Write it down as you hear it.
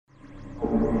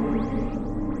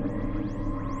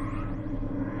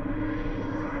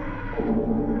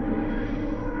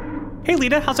Hey,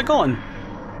 Lita, how's it going?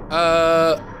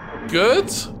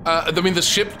 Good. I mean, the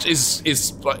ship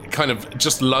is like kind of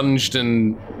just lunged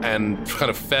and kind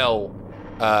of fell,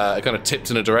 kind of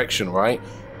tipped in a direction, right?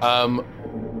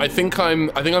 I think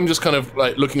I'm just kind of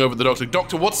like looking over at the doctor.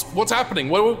 Doctor, what's happening?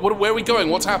 Where are we going?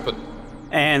 What's happened?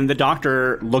 And the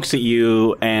doctor looks at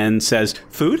you and says,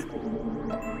 "Food?"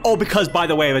 Oh, because by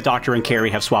the way, the doctor and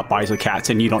Carrie have swapped bodies with cats,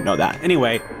 and you don't know that.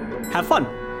 Anyway, have fun.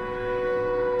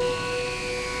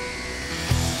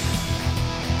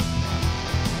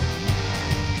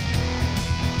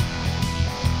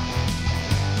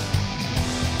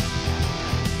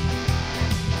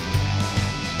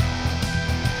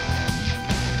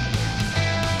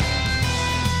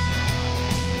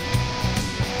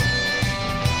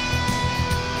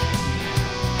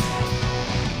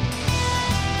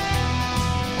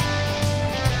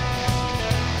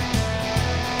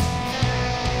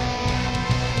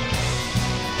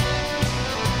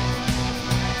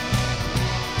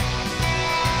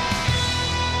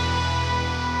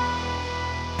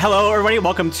 Hello, everybody.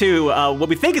 Welcome to what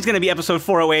we think is going to be episode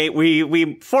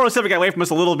 408. 407 got away from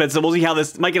us a little bit, so we'll see how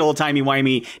this might get a little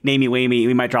timey-wimey, namey-wamey.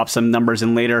 We might drop some numbers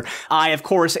in later. I, of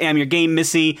course, am your game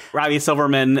missy, Riley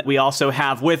Silverman. We also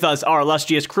have with us our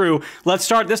illustrious crew. Let's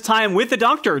start this time with the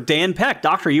Doctor, Dan Peck.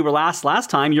 Doctor, you were last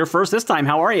time. You're first this time.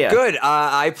 How are you? Good.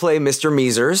 I play Mr.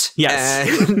 Measers.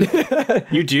 Yes. And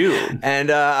you do. And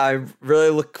I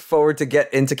really look forward to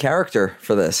get into character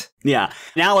for this. Yeah.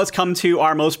 Now let's come to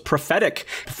our most prophetic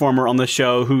performer on the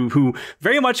show who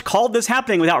very much called this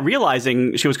happening without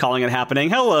realizing she was calling it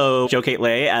happening. Hello, Jo Kate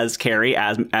Leigh as Carrie,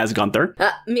 as Gunther.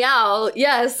 Meow.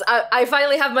 Yes, I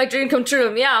finally have my dream come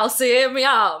true. Meow. See?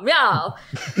 Meow. Meow.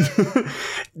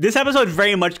 This episode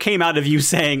very much came out of you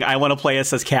saying, I want to play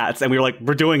us as cats. And we were like,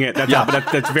 we're doing it.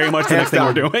 That's very much the next thing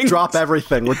we're doing. Drop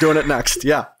everything. We're doing it next.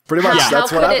 Yeah. Pretty much.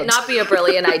 That's what happens. How could it not be a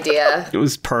brilliant idea? It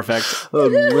was perfect.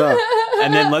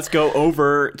 And then let's go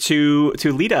over to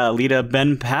Lita. Lita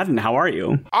Ben Patton, how are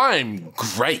you? I'm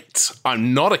great.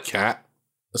 I'm not a cat,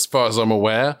 as far as I'm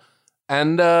aware.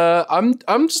 And I'm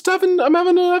having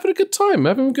a good time.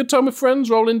 Having a good time with friends,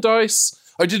 rolling dice.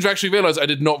 I did actually realize I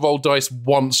did not roll dice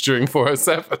once during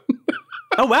 407.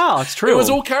 Oh, wow, it's true. It was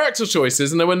all character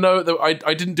choices, and there were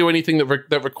I didn't do anything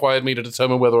that required me to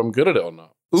determine whether I'm good at it or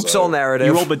not. Oops, all narrative.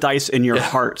 You rolled the dice in your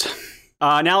heart.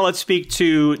 Now let's speak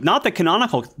to not the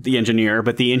canonical engineer,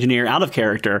 but the engineer out of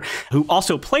character, who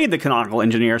also played the canonical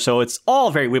engineer, so it's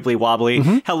all very wibbly-wobbly.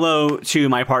 Mm-hmm. Hello to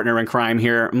my partner in crime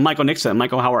here, Michael Nixon.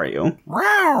 Michael, how are you?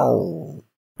 Wow.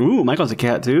 Ooh, Michael's a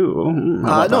cat, too.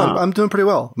 I'm doing pretty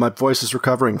well. My voice is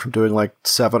recovering from doing like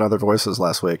 7 other voices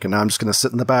last week, and now I'm just going to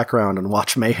sit in the background and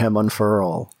watch mayhem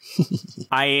unfurl.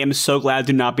 I am so glad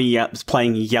to not be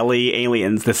playing yelly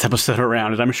aliens this episode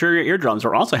around, and I'm sure your eardrums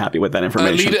are also happy with that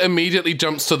information. Lita immediately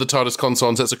jumps to the TARDIS console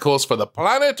and sets a course for the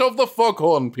planet of the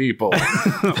Foghorn people.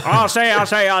 I'll say. All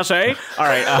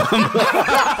right.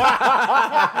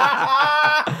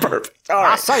 Perfect. All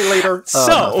right. I'll say later.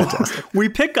 So, we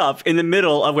pick up in the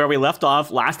middle of where we left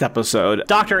off last episode.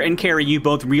 Doctor and Carrie, you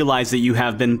both realize that you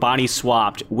have been body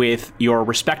swapped with your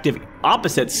respective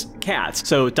opposites, cats.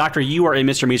 So, Doctor, you are in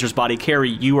Mr. Measer's body. Carrie,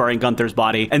 you are in Gunther's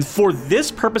body. And for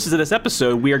this purposes of this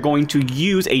episode, we are going to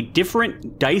use a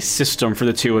different dice system for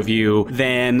the two of you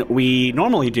than we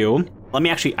normally do. I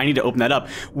need to open that up.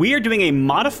 We are doing a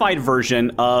modified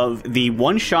version of the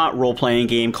one-shot role-playing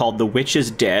game called The Witch is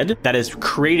Dead that is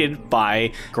created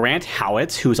by Grant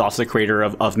Howitt, who's also the creator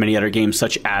of many other games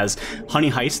such as Honey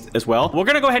Heist as well. We're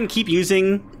going to go ahead and keep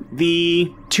using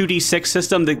the 2d6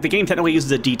 system. The game technically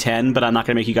uses a d10, but I'm not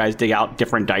going to make you guys dig out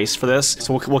different dice for this.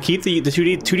 So we'll keep the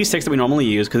 2d6 that we normally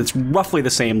use because it's roughly the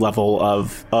same level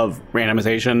of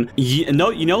randomization. You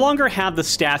no longer have the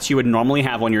stats you would normally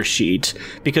have on your sheet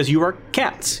because you are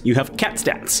cats. You have cat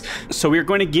stats. So we're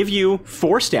going to give you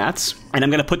 4 stats, and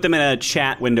I'm going to put them in a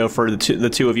chat window for the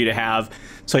two of you to have.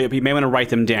 So you may want to write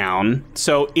them down.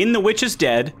 So in The Witch is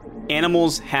Dead,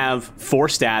 animals have 4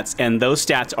 stats, and those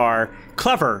stats are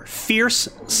clever, fierce,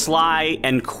 sly,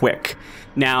 and quick.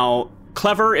 Now,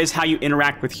 clever is how you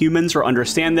interact with humans or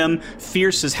understand them.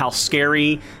 Fierce is how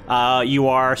scary you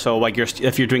are. So like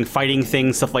if you're doing fighting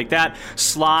things, stuff like that.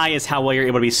 Sly is how well you're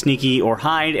able to be sneaky or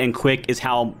hide. And quick is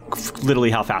literally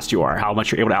how fast you are, how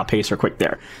much you're able to outpace or quick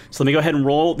there. So let me go ahead and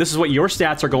roll. This is what your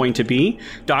stats are going to be.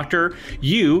 Doctor,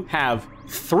 you have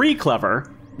 3 clever,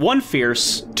 1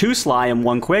 fierce, 2 sly, and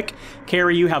 1 quick.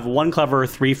 Carrie, you have 1 clever,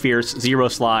 3 fierce, 0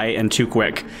 sly, and 2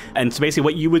 quick. And so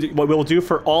basically what we'll do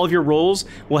for all of your rolls,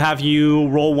 we'll have you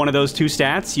roll one of those 2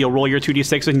 stats. You'll roll your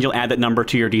 2d6 and you'll add that number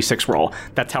to your d6 roll.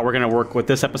 That's how we're going to work with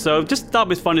this episode. Just thought it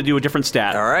was fun to do a different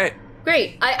stat. All right.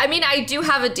 Great. I mean, I do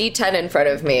have a D10 in front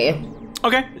of me.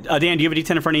 Okay. Dan, do you have a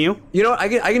D10 in front of you? You know what? I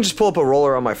can just pull up a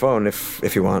roller on my phone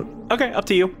if you want. Okay, up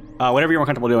to you. Whatever you're more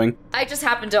comfortable doing. I just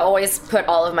happen to always put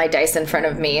all of my dice in front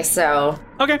of me, so...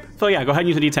 Okay, so yeah, go ahead and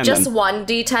use a D10 Just then. one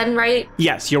D10, right?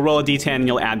 Yes, you'll roll a D10 and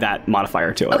you'll add that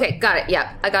modifier to it. Okay, got it.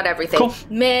 Yeah, I got everything. Cool.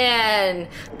 Man,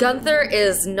 Gunther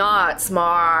is not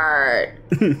smart.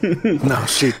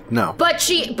 No. But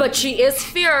she is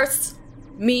fierce.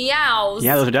 Meows.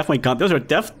 Yeah, those are definitely those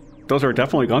are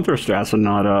definitely Gunther stats and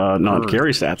not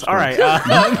Carrie stats. All right.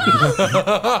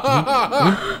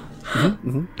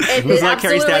 It's not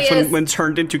Carrie stats when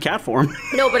turned into cat form.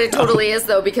 No, but it totally is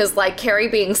though, because like Carrie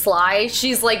being sly,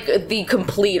 she's like the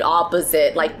complete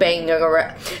opposite, like banging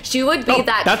around. She would be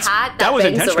that cat that was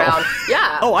bangs intentional. around.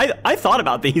 Yeah. Oh, I thought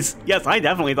about these. Yes, I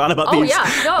definitely thought about these. Oh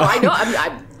yeah, no, I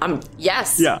know. I'm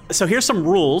yes. Yeah. So here's some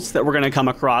rules that we're going to come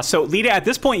across. So Lita, at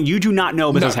this point, you do not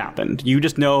know this has happened. You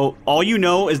just know, all you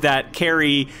know is that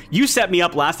Carrie, you set me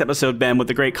up last episode, Ben, with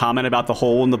the great comment about the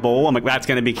hole in the bowl. I'm like, that's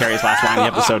going to be Carrie's last line of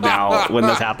the episode now when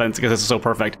this happens, because this is so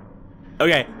perfect.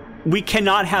 Okay. We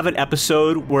cannot have an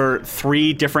episode where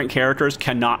 3 different characters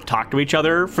cannot talk to each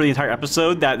other for the entire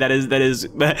episode. That is That's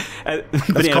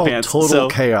banana called pants. Total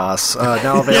Chaos.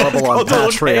 Now available on Total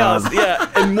Patreon. Chaos.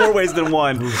 Yeah, in more ways than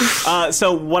one.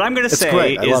 So what I'm going to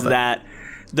say is that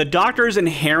the Doctor's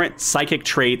inherent psychic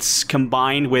traits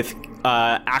combined with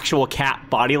actual cat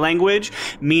body language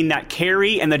mean that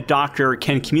Carrie and the Doctor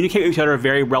can communicate with each other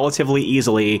very relatively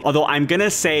easily. Although I'm going to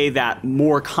say that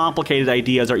more complicated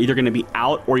ideas are either going to be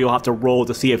out or you'll have to roll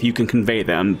to see if you can convey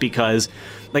them, because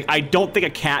like I don't think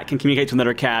a cat can communicate to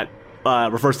another cat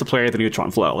reverse the polarity of the neutron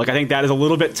flow. Like I think that is a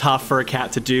little bit tough for a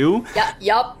cat to do.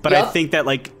 Yep. But I think that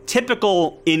like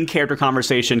typical in-character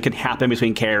conversation can happen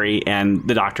between Carrie and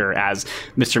the Doctor as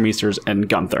Mr. Meesters and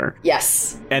Gunther.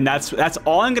 Yes. And that's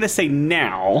all I'm going to say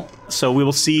now. So we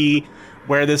will see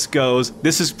where this goes.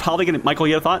 This is probably going to... Michael,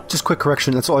 you have a thought? Just quick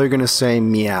correction. That's all you're going to say,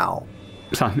 meow.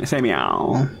 Say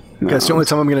meow. That's the only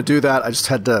time I'm going to do that. I just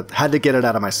had to get it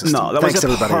out of my system. No, that Thanks, was a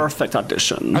everybody. perfect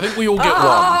audition. I think we all get one.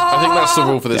 I think that's the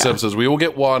rule for this episode. We all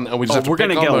get one, and we just have to we're pick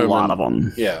going to our get a moment. lot of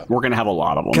them. Yeah. We're going to have a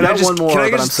lot of them. Can I just, one more, can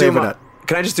I but just I'm saving do it.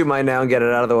 Can I just do mine now and get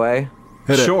it out of the way?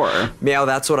 Hit it. Sure. Meow,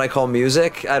 that's what I call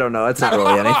music. I don't know. It's not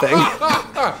really anything.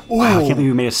 Wow, I can't believe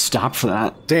you made us stop for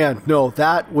that. Dan, no,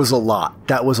 that was a lot.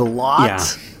 That was a lot. Yeah.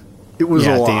 It was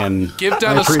a lot. Dan. Give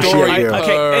Dan I a appreciate story. you.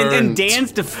 Okay, in and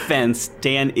Dan's defense,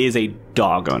 Dan is a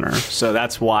dog owner, so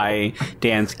that's why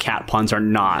Dan's cat puns are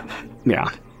not. Yeah.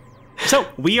 So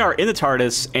we are in the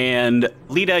TARDIS, and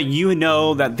Lita, you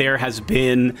know that there has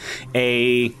been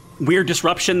a weird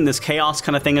disruption. This chaos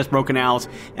kind of thing has broken out,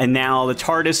 and now the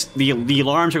TARDIS, the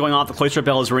alarms are going off, the cloister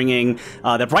bell is ringing,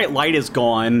 the bright light is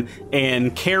gone,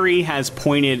 and Carrie has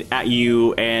pointed at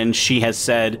you, and she has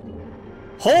said,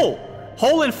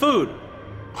 Hole in food.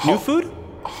 New food?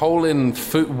 hole in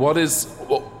food. What is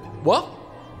what?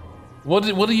 What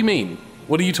do you mean?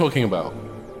 What are you talking about?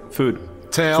 Food.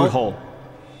 Tail. Food hole.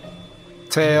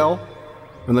 Tail.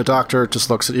 And the Doctor just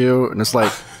looks at you and is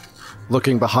like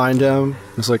looking behind him.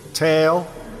 It's like, tail.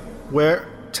 Where?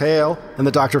 Tail. And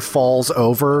the Doctor falls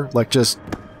over, like just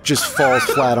falls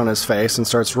flat on his face and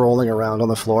starts rolling around on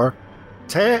the floor.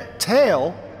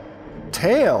 Tail.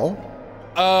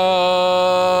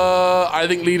 I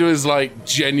think Lita is like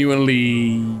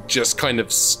genuinely just kind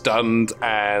of stunned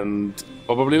and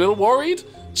probably a little worried.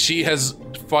 She has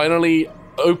finally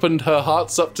opened her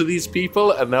hearts up to these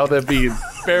people, and now they're being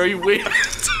very weird.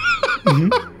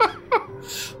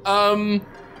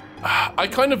 I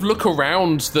kind of look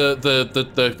around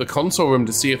the console room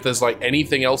to see if there's like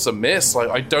anything else amiss. Like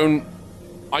I don't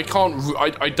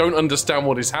understand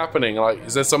what is happening. Like,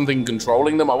 is there something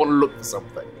controlling them? I want to look for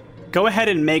something. Go ahead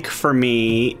and make for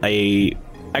me a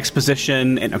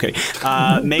exposition and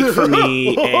make for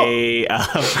me a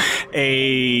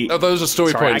Oh, those are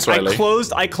story points, Riley.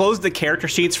 I closed the character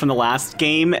sheets from the last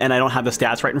game, and I don't have the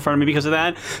stats right in front of me because of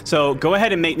that. So go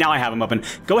ahead and make, now I have them open.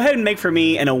 Go ahead and make for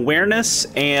me an awareness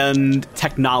and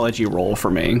technology roll for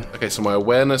me. Okay, so my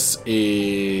awareness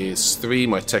is 3,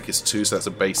 my tech is 2, so that's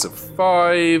a base of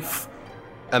 5.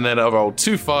 And then I rolled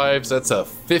 2 5s, that's a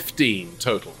 15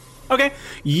 total. Okay,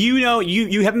 you know,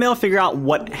 you haven't been able to figure out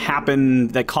what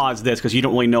happened that caused this because you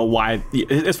don't really know why.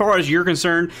 As far as you're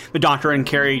concerned, the Doctor and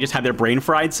Carrie just had their brain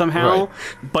fried somehow. Right.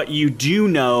 But you do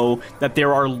know that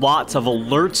there are lots of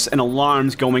alerts and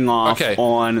alarms going off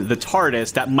on the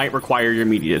TARDIS that might require your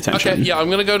immediate attention. Okay, yeah, I'm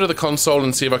going to go to the console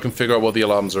and see if I can figure out what the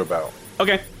alarms are about.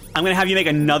 Okay. I'm going to have you make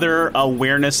another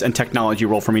awareness and technology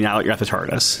roll for me now that you're at the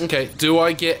TARDIS. Okay. Do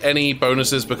I get any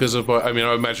bonuses because of I mean,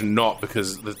 I imagine not,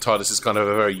 because the TARDIS is kind of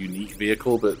a very unique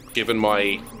vehicle, but given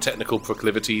my technical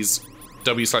proclivities,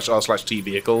 W/R/T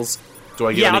vehicles, do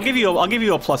I get any... I'll give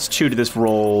you a +2 to this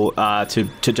roll to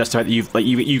justify that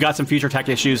you've got some future tech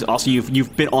issues. Also,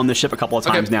 you've been on the ship a couple of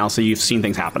times now, so you've seen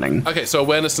things happening. Okay, so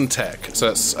awareness and tech. So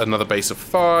that's another base of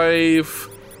 5.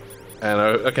 And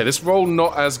okay, this roll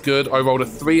not as good. I rolled a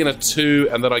 3 and a 2,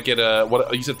 and then I get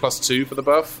what you said +2 for the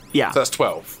buff? Yeah. So that's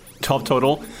 12. 12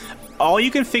 total. All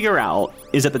you can figure out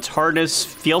is that the TARDIS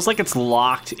feels like it's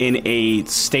locked in a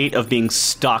state of being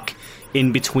stuck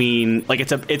in between. Like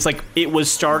it's like it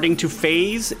was starting to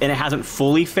phase and it hasn't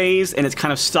fully phased, and it's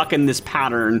kind of stuck in this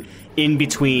pattern in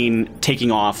between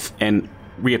taking off and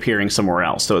reappearing somewhere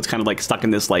else. So it's kind of like stuck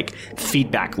in this like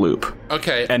feedback loop.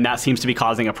 Okay. And that seems to be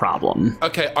causing a problem.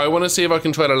 Okay, I want to see if I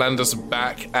can try to land us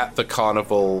back at the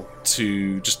carnival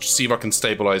to just see if I can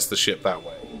stabilize the ship that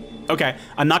way. Okay,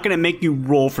 I'm not going to make you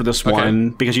roll for this one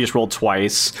because you just rolled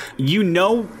twice. You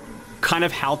know kind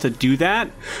of how to do that,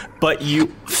 but you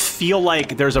feel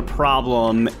like there's a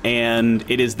problem, and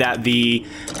it is that the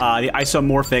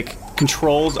isomorphic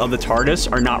controls of the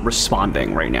TARDIS are not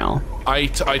responding right now. I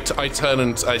turn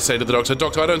and I say to the Doctor,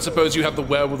 Doctor, I don't suppose you have the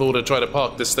wherewithal to try to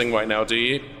park this thing right now, do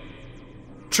you?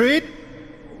 Treat?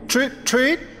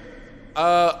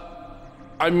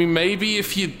 I mean, maybe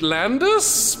if you'd land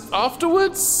us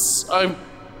afterwards? I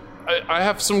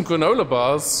have some granola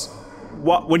bars.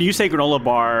 What, when you say granola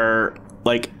bar,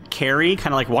 like, Carrie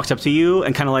kind of like walks up to you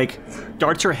and kind of like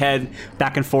darts her head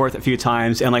back and forth a few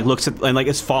times and like looks at and like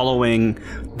is following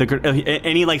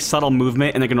any like subtle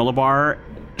movement in the granola bar.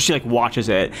 She like watches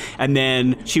it, and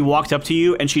then she walks up to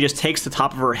you and she just takes the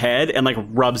top of her head and like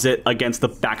rubs it against the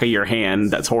back of your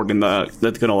hand that's holding the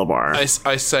granola bar. I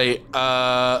say,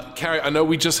 Carrie, I know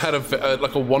we just had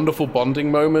a wonderful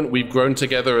bonding moment. We've grown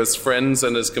together as friends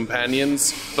and as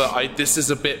companions, but this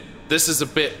is a bit.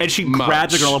 And she much.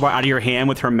 grabs the granola bar out of your hand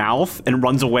with her mouth and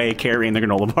runs away carrying the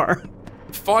granola bar.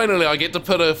 Finally, I get to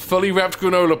put a fully wrapped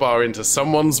granola bar into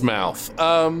someone's mouth.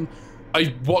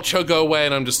 I watch her go away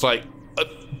and I'm just like,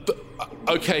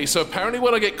 okay, so apparently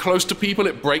when I get close to people,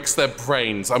 it breaks their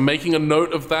brains. I'm making a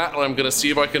note of that, and I'm going to see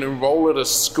if I can enroll at a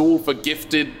school for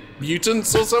gifted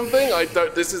mutants or something.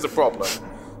 This is a problem.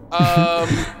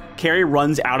 Carrie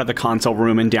runs out of the console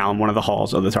room and down one of the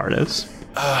halls of the TARDIS.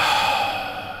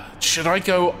 Should I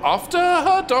go after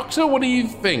her, Doctor? What do you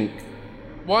think?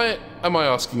 Why am I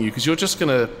asking you? Because you're just going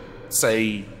to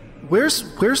say... Where's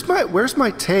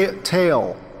my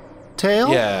tail?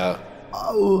 Tail? Yeah.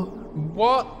 Oh.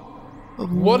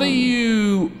 What are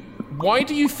you... Why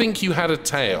do you think you had a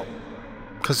tail?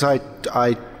 Because tail.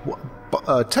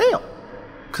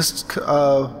 Because,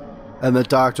 and the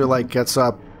Doctor, like, gets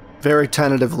up very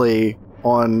tentatively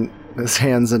on his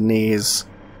hands and knees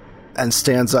and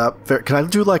stands up. Can I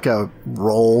do, like, a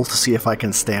roll to see if I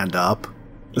can stand up?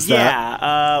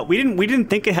 We didn't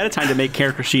think ahead of time to make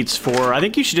character sheets for... I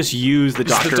think you should just use the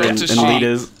Doctor and lead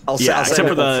his... I'll send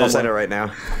it right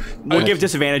now. We'll give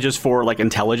disadvantages for like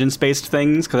intelligence-based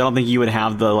things because I don't think you would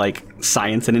have the like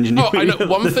science and engineering. Oh, I know.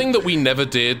 One thing that we never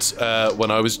did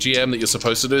when I was GM that you're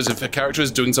supposed to do is if a character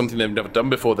is doing something they've never done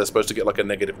before, they're supposed to get like a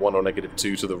 -1 or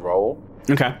 -2 to the roll.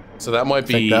 Okay. So that might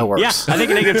be... I think that works. Yeah, I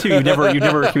think a -2 you've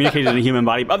never communicated in a human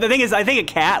body. But the thing is, I think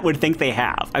a cat would think they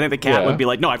have. I think the cat would be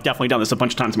like, no, I've definitely done this a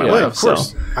bunch of times in my life. Of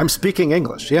course. So. I'm speaking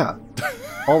English, yeah.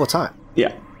 All the time.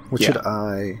 Yeah. What should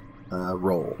I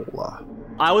roll?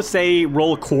 I would say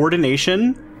roll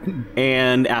coordination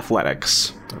and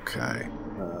athletics. Okay.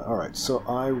 All right, so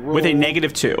I roll... With a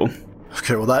 -2.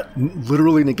 Okay, well, that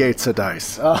literally negates a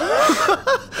dice. Well,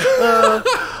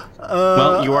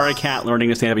 you are a cat learning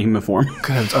to stand up in human form.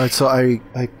 Good. All right, so I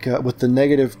got, with the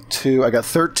 -2, I got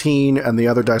 13, and the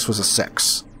other dice was a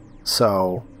 6.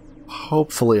 So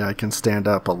hopefully I can stand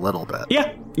up a little bit.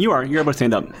 Yeah, you are. You're able to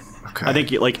stand up. Okay. I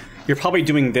think you're probably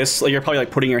doing this. Like, you're probably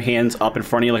like putting your hands up in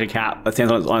front of you like a cat that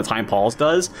stands on its hind paws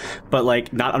does, but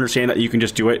like not understanding that you can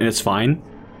just do it and it's fine.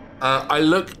 I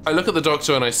look at the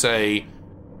Doctor and I say,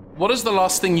 "What is the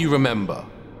last thing you remember?"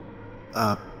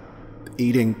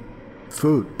 Eating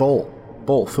food, bowl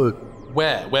food.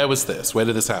 Where was this? Where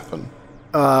did this happen?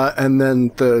 And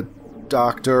then the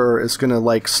Doctor is gonna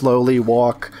like slowly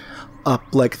walk up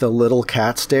like the little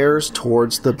cat stairs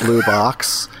towards the blue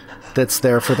box that's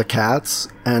there for the cats,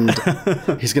 and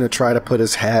he's going to try to put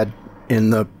his head in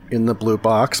the blue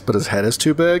box, but his head is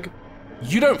too big.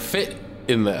 You don't fit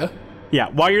in there. Yeah,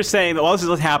 while you're saying that, while this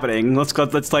is happening,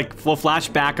 we'll flash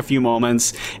back a few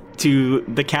moments to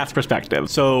the cat's perspective.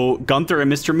 So Gunther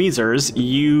and Mr. Measers,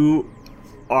 you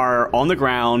are on the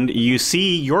ground. You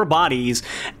see your bodies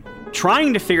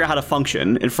trying to figure out how to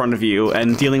function in front of you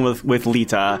and dealing with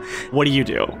Lita. What do you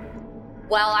do?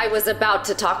 Well, I was about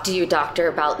to talk to you, Doctor,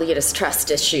 about Lita's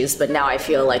trust issues, but now I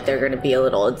feel like they're going to be a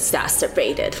little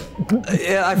exacerbated.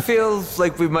 Yeah, I feel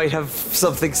like we might have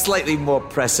something slightly more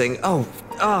pressing. Oh,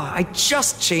 I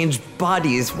just changed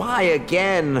bodies. Why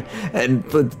again? And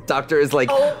the doctor is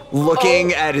like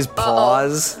looking at his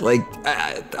paws. Like,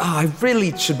 I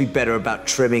really should be better about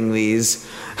trimming these.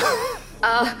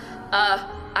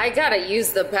 I gotta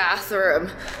use the bathroom.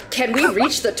 Can we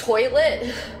reach the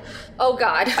toilet? Oh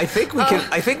God! I think we can.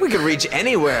 I think we can reach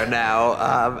anywhere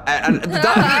now. And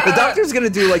the doctor's gonna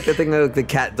do like the thing that the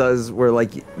cat does, where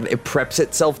like it preps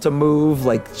itself to move,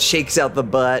 like shakes out the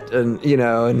butt, and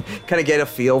and kind of get a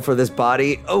feel for this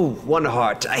body. Oh, one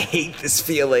heart. I hate this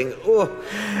feeling.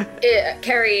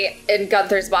 Carrie in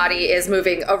Gunther's body is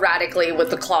moving erratically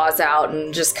with the claws out,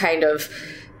 and just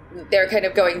they're kind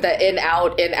of going the in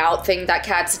out thing that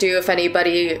cats do. If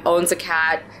anybody owns a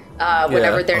cat.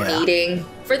 Whenever they're kneading.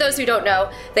 For those who don't know,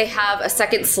 they have a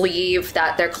second sleeve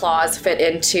that their claws fit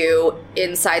into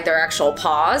inside their actual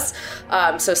paws.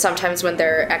 So sometimes when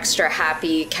they're extra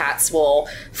happy, cats will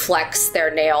flex their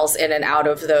nails in and out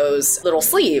of those little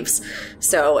sleeves.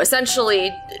 So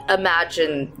essentially,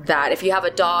 imagine that if you have a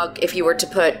dog, if you were to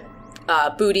put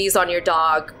booties on your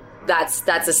dog,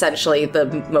 that's essentially the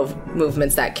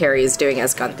movements that Carrie is doing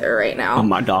as Gunther right now. Oh,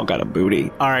 my dog got a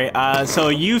booty. All right, so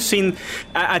you've seen...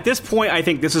 At this point, I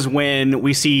think this is when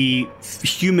we see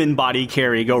human body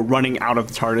Carrie go running out of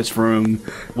the TARDIS room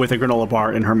with a granola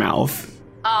bar in her mouth.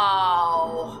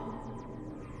 Oh,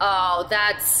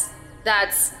 that's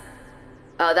Mr.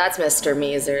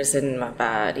 Measers in my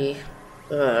body.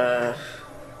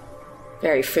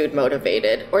 Very food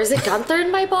motivated. Or is it Gunther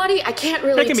in my body? I can't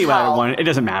really tell. It can be either one. It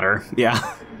doesn't matter. Yeah.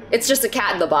 It's just a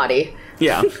cat in the body.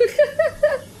 Yeah.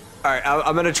 All right,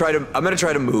 I'm gonna try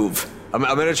to move. I'm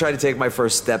gonna try to take my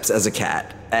first steps as a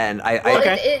cat, and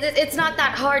it's not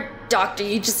that hard, Doctor.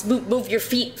 You just move your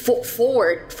feet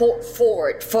forward.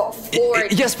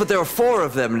 Yes, but there are 4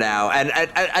 of them now, and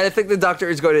I think the doctor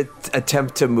is going to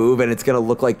attempt to move, and it's going to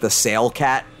look like the Sail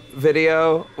Cat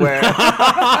video where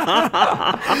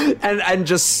and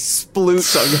just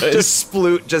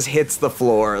sploot just hits the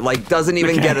floor, like doesn't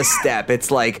even get a step. It's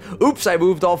like, oops, I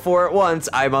moved all 4 at once.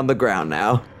 I'm on the ground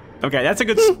now. Okay, that's a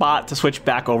good spot to switch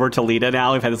back over to Lita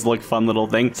now. We've had this fun little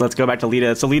thing. So let's go back to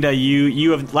Lita. So Lita,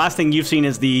 you have last thing you've seen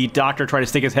is the doctor try to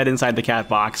stick his head inside the cat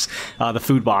box, the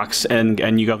food box, and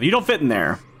you go, you don't fit in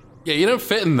there. Yeah, you don't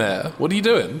fit in there. What are you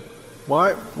doing?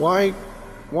 Why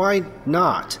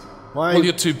not? Why? Well,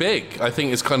 you're too big, I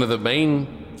think, is kind of the main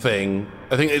thing.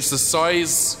 I think it's the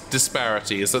size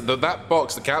disparity. Is that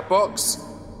box, the cat box,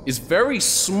 is very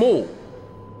small,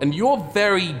 and you're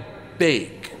very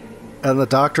big. And the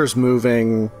doctor's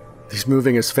moving. He's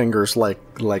moving his fingers like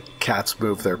cats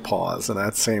move their paws, and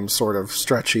that same sort of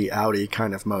stretchy, outy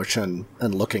kind of motion,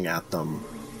 and looking at them.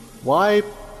 Why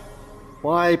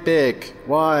big?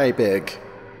 Why big?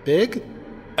 Big?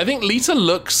 I think Lita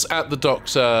looks at the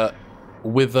doctor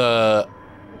with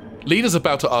Lita's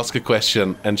about to ask a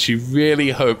question, and she really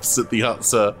hopes that the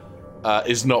answer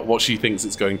is not what she thinks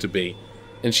it's going to be.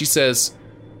 And she says,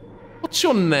 "What's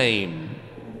your name?"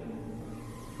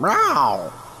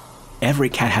 Meow. Every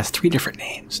cat has 3 different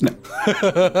names. No.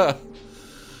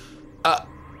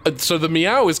 So the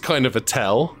meow is kind of a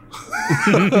tell.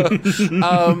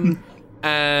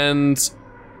 And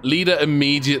Lita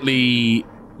immediately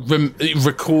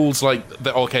recalls,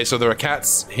 okay, so there are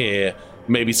cats here.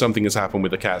 Maybe something has happened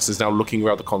with the cats. Is now looking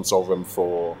around the console room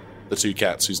for the 2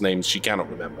 cats whose names she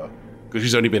cannot remember because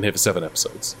she's only been here for 7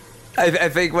 episodes. I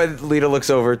think when Lita looks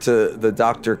over to the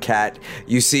doctor cat,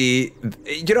 you see,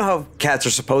 you know how cats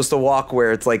are supposed to walk,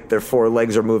 where it's like their 4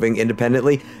 legs are moving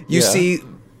independently? You see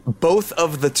both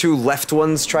of the 2 left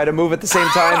ones try to move at the same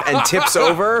time and tips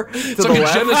over to it's the like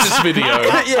left. A Genesis video.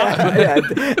 yeah.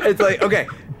 It's like, okay.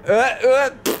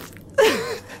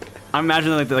 I'm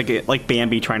imagining like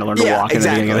Bambi trying to learn to walk.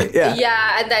 Exactly. In the beginning.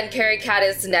 Yeah, and then Carrie Cat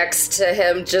is next to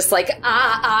him, just like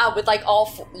with like all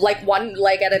one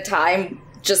leg at a time,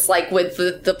 just like with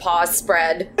the paws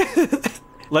spread.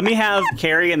 Let me have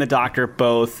Carrie and the doctor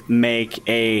both make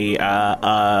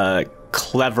a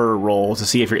clever roll to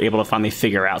see if you're able to finally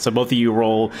figure out. So both of you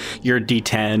roll your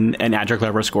D10 and add your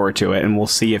clever score to it, and we'll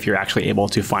see if you're actually able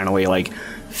to finally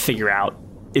figure out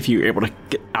if you're able to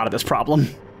get out of this problem.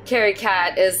 Carrie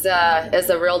Cat is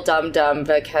a real dum-dum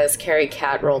because Carrie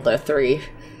Cat rolled a 3.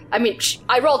 I mean,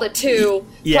 I rolled a 2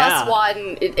 plus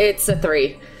 1. It's a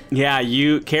 3. Yeah,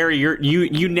 Carrie,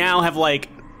 you now have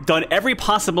done every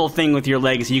possible thing with your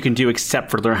legs you can do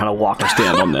except for learn how to walk or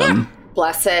stand on them.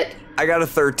 Bless it. I got a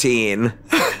 13.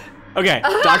 Okay,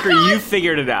 Doctor, you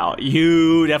figured it out.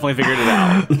 You definitely figured it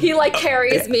out. He like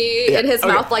carries me in his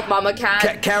mouth like Mama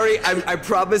Cat. Carrie, I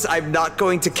promise I'm not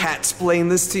going to cat-splain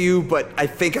this to you, but I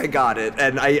think I got it.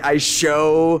 And I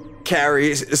show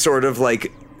Carrie sort of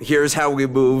like, here's how we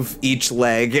move each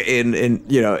leg in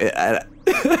you know...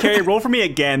 Carrie, roll for me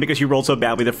again because you rolled so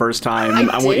badly the first time.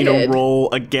 I want you to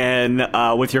roll again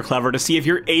with your clever to see if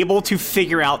you're able to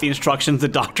figure out the instructions the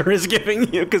doctor is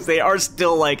giving you, because they are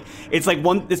still like, it's like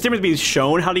it's different being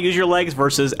shown how to use your legs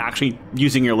versus actually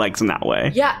using your legs in that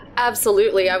way. Yeah,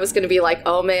 absolutely. I was going to be like,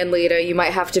 oh man, Lita, you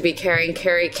might have to be carrying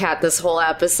Carrie Cat this whole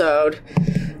episode.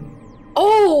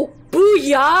 Oh,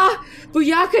 booyah!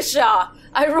 Booyakasha!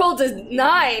 I rolled a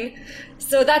 9,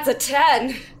 so that's a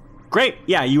 10. Great,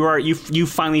 yeah, you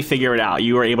finally figure it out.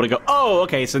 You are able to go, oh,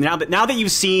 okay. So now that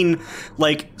you've seen,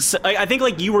 like, I think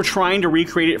like you were trying to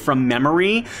recreate it from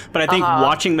memory, but I think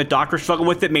watching the doctor struggle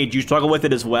with it made you struggle with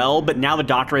it as well. But now the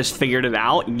doctor has figured it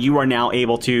out. You are now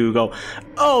able to go,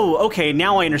 oh, okay,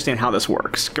 now I understand how this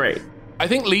works. Great. I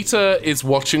think Lita is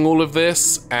watching all of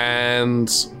this and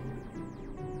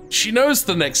she knows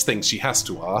the next thing she has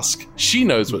to ask. She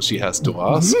knows what she has to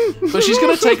ask. So she's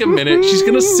going to take a minute. She's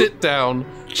going to sit down.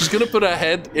 She's going to put her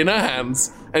head in her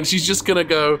hands. And she's just going to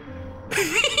go,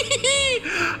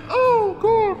 oh,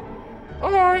 God.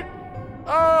 All right.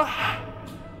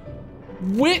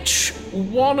 Which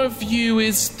one of you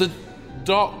is the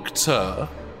doctor?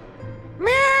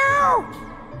 Meow.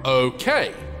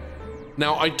 Okay.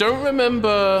 Now, I don't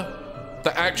remember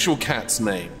the actual cat's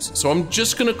names, so I'm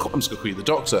just gonna call you the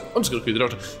doctor.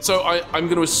 So I'm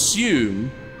gonna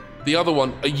assume the other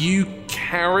one. Are you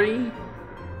Carrie?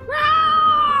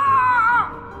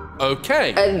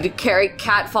 Okay. And Carrie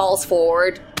Cat falls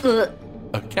forward.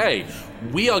 Okay,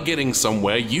 we are getting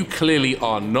somewhere. You clearly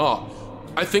are not.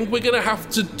 I think we're gonna have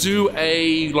to do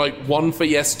a like 1 for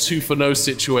yes, 2 for no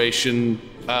situation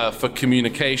for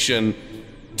communication.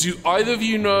 Do either of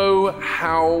you know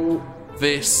how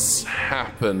this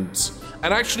happened?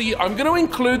 And actually, I'm going to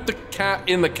include the cat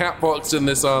in the cat box in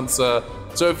this answer.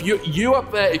 So if you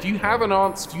up there, if you have an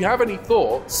answer, if you have any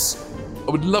thoughts,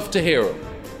 I would love to hear them.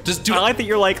 I like that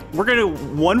you're like, we're going to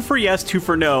 1 for yes, 2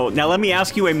 for no. Now let me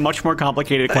ask you a much more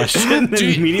complicated question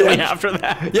immediately after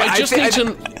that. Yeah,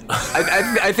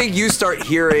 I think you start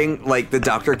hearing like the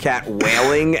Dr. Cat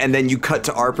wailing, and then you cut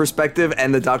to our perspective,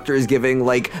 and the doctor is giving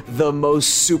like the most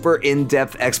super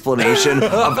in-depth explanation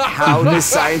of how this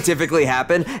scientifically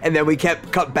happened, and then we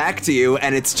cut back to you,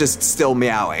 and it's just still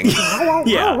meowing.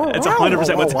 Yeah, it's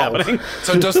 100% what's happening.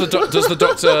 So does the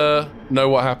doctor know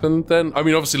what happened then? I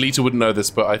mean, obviously Lita wouldn't know this,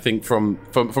 but I think from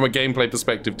a gameplay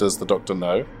perspective, does the doctor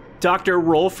know? Doctor,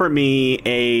 roll for me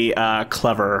a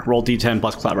clever. Roll D10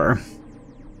 plus clever.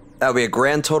 That would be a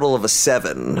grand total of a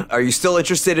 7. Are you still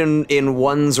interested in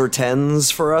 1s or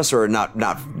 10s for us, or not?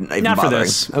 Not for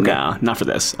this. Okay. No, not for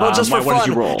this. Well, just for fun. What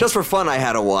did you roll? Just for fun, I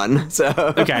had a 1. So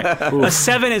okay, a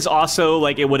 7 is also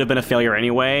like it would have been a failure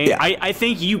anyway. Yeah. I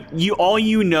think you all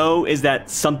you know is that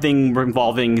something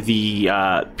involving the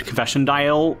confession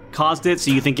dial caused it. So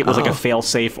you think it was like a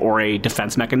fail-safe or a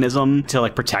defense mechanism to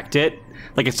like protect it.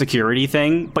 Like a security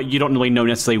thing, but you don't really know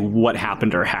necessarily what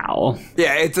happened or how.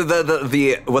 Yeah, it's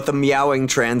the what the meowing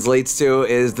translates to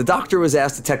is the doctor was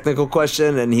asked a technical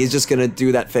question, and he's just gonna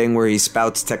do that thing where he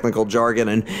spouts technical jargon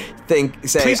and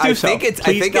say, Please do I so. think it's.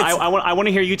 Please, I think it's. I want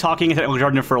to hear you talking in technical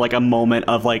jargon for like a moment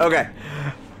of like. Okay.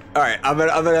 All right, I'm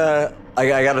gonna.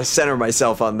 I gotta center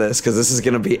myself on this because this is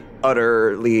gonna be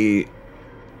utterly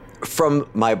from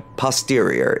my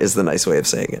posterior is the nice way of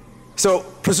saying it. So,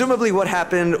 presumably what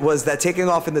happened was that taking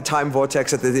off in the time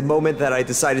vortex at the moment that I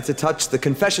decided to touch the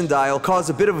confession dial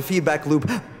caused a bit of a feedback loop,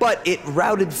 but it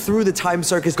routed through the time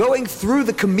circuits, going through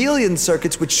the chameleon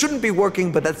circuits, which shouldn't be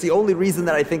working, but that's the only reason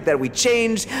that I think that we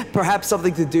changed. Perhaps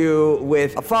something to do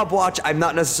with a fob watch, I'm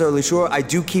not necessarily sure. I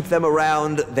do keep them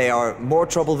around. They are more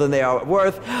trouble than they are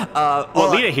worth.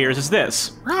 What Lita hears is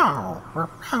this. Back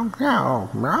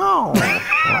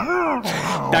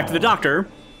to the doctor.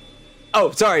 Oh,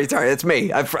 sorry, that's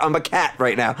me. I'm a cat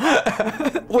right now.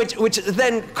 which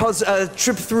then caused a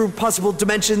trip through possible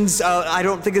dimensions. I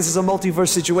don't think this is a multiverse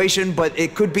situation, but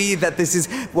it could be that this is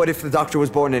what if the Doctor was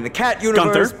born in a cat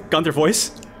universe. Gunther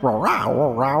voice. Or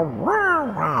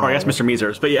I guess Mr.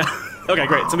 Measers, but yeah. Okay,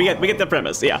 great. So we get the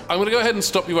premise, yeah. I'm going to go ahead and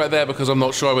stop you right there because I'm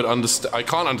not sure I would understand. I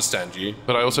can't understand you,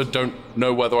 but I also don't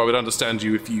know whether I would understand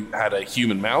you if you had a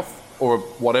human mouth or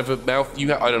whatever mouth you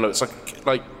have. I don't know. It's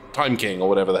like Time King or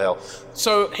whatever the hell.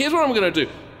 So here's what I'm going to do.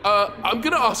 I'm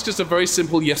going to ask just a very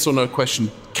simple yes or no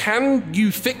question. Can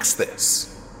you fix this?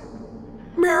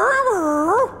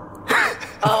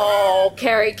 Oh,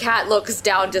 Carrie Cat looks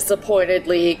down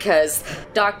disappointedly because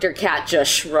Dr. Cat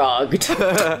just shrugged.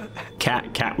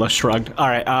 Cat less shrugged. All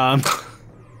right. All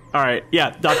right.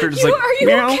 Yeah, Doctor just Are you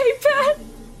meow. okay, Pat?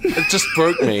 It just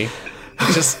broke me.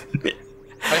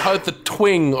 I heard the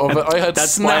twing of it. I heard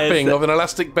That's why snapping of an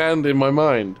elastic band in my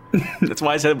mind. That's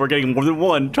why I said we're getting more than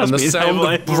one. Trust And the me. sound I'm of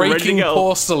ready to breaking go.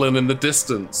 porcelain in the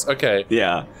distance. Okay.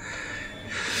 Yeah.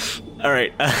 All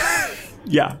right.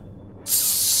 Yeah.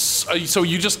 So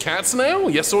you just cats now?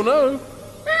 Yes or no?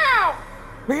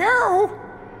 Meow.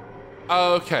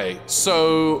 Okay,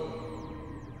 so...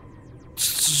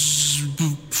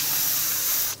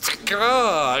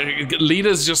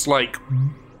 Leader's just like,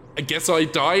 I guess I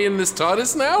die in this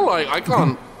TARDIS now? Like, I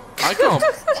can't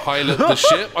pilot the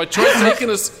ship. I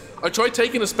tried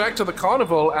taking us back to the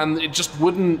carnival, and it just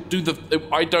wouldn't do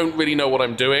I don't really know what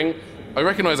I'm doing. I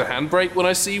recognize a handbrake when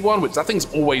I see one, which that thing's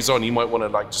always on. You might want to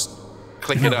like just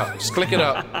click it up. Just click it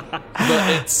up.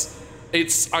 But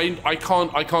I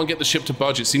can't get the ship to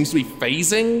budge. It seems to be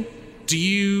phasing. Do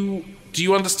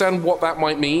you understand what that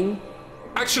might mean?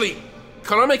 Actually,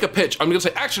 can I make a pitch? I'm gonna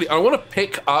say, actually, I want to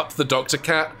pick up the Dr.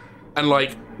 Cat and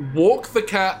like walk the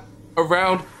cat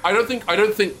around. I don't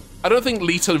think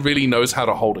Lita really knows how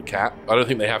to hold a cat. I don't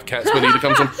think they have cats where Lita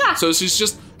comes from. So she's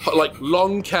just like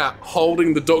long cat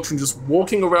holding the Doctor and just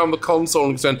walking around the console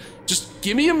and saying, just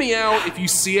give me a meow if you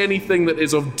see anything that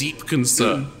is of deep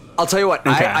concern. I'll tell you what,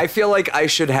 Okay. I feel like I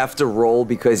should have to roll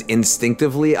because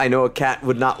instinctively I know a cat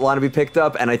would not want to be picked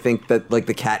up, and I think that like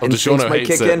the cat instincts DeShauno might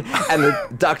hates kick it. in, and the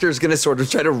Doctor's gonna sort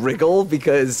of try to wriggle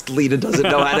because Lita doesn't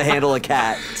know how to handle a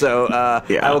cat. So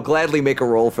Yeah. I will gladly make a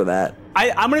roll for that.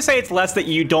 I'm going to say it's less that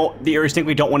you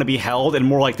instinctively don't want to be held, and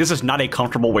more like this is not a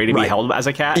comfortable way to be Right. held as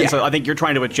a cat. Yeah. And so I think you're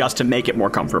trying to adjust to make it more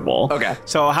comfortable. Okay.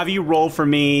 So have you roll for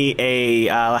me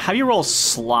have you roll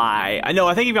sly? I know.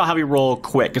 I think have you roll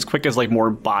quick, because quick is like more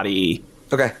body.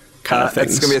 Okay. Kind of That's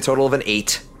things. gonna be a total of an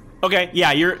 8. Okay,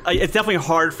 yeah, it's definitely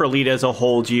hard for Lita to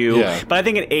hold you, Yeah. but I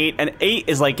think an 8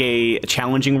 is like a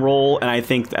challenging roll, and I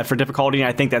think that for difficulty,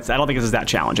 I don't think this is that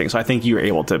challenging. So I think you're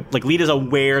able to, like, Lita's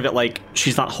aware that like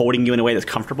she's not holding you in a way that's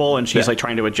comfortable, and she's like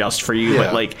trying to adjust for you, Yeah.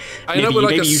 but like I know, but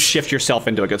like maybe a you s- shift yourself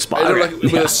into a good spot. I know, Okay. like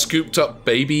with a scooped up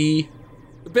baby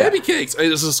cakes.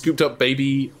 It's a scooped up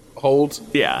baby hold.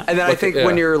 Yeah, And then I Like, think yeah.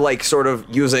 when you're like sort of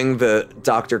using the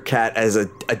Dr. Cat as a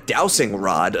dowsing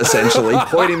rod, essentially,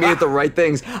 pointing me at the right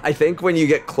things, I think when you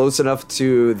get close enough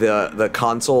to the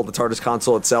console, the TARDIS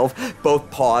console itself, both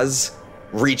paws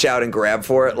reach out and grab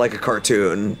for it like a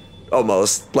cartoon,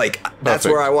 almost. Like, that's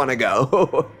Perfect. where I want to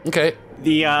go. Okay.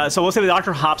 So we'll say the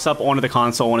Doctor hops up onto the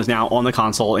console and is now on the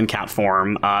console in cat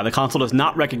form. The console does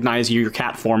not recognize your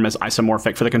cat form as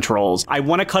isomorphic for the controls. I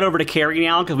want to cut over to Carrie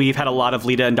now because we've had a lot of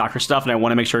Lita and Doctor stuff, and I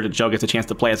want to make sure that Joe gets a chance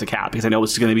to play as a cat because I know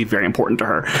this is going to be very important to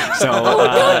her. So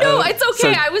No, it's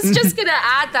okay. so- I was just gonna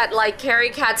add that, like, Carrie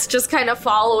Cat's just kind of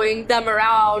following them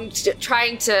around,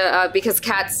 trying to, because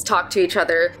cats talk to each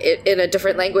other in a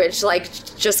different language, like,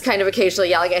 just kind of occasionally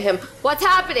yelling at him, "What's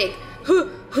happening?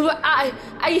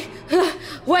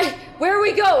 Where are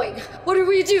we going? What are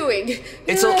we doing?"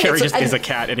 It's okay. Carrie It's just is a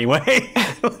cat anyway.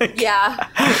 Like, Yeah.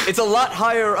 It's a lot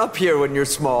higher up here when you're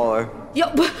smaller. Yo,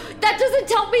 but that doesn't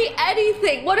tell me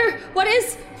anything. What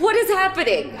is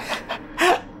happening?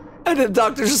 And the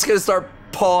Doctor's just gonna start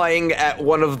pawing at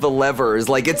one of the levers.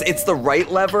 Like, it's the right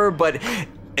lever, but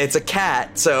it's a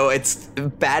cat, so it's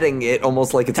batting it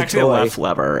almost like it's actually, a a toy. left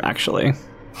lever. Actually,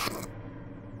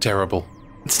 Terrible.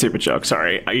 stupid joke.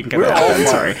 Sorry, you can get We're that. all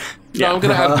Sorry. No, I'm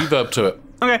gonna add reverb to it.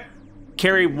 Okay.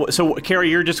 Carrie, so Carrie,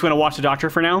 you're just going to watch the Doctor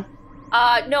for now?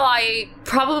 No, I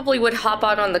probably would hop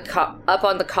on up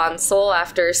on the console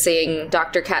after seeing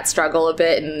Dr. Cat struggle a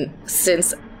bit, and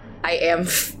since I am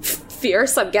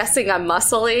fierce, I'm guessing I'm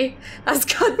muscly as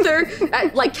Gunther,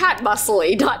 like cat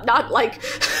muscly, not like.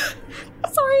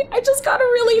 Sorry, I just got a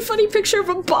really funny picture of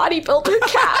a bodybuilder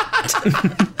cat.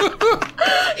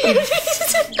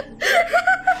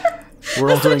 We're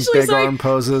all doing Essentially, big sorry. arm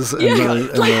poses. Yeah, in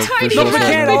the like tiny visual Look, we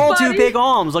hands, can't big all do body. big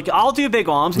arms. Like, I'll do big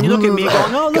arms, and you look at me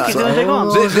going, oh, look, he's doing big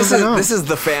arms. This is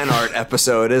the fan art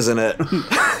episode, isn't it?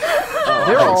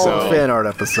 They're all fan art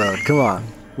episode. Come on,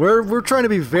 we're trying to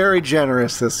be very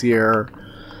generous this year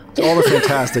to all the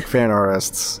fantastic fan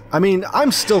artists. I mean,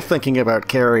 I'm still thinking about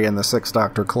Carrie and the Sixth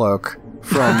Doctor cloak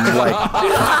from like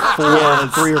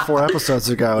 3 or 4 episodes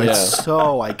ago. It's Yeah. so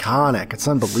iconic. It's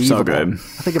unbelievable. So good. I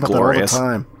think about Glorious. that all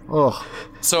the time. Oh,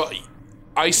 So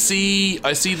I see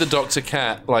the Dr.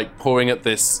 Cat like pawing at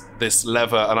this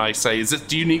lever, and I say,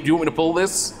 do you want me to pull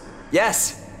this?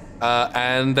 Yes.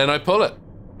 And then I pull it.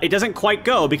 it doesn't quite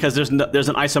go because there's an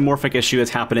isomorphic issue that's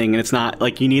happening, and it's not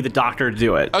like you need the doctor to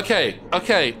do it. Okay.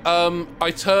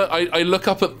 I look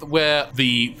up at where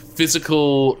the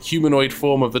physical humanoid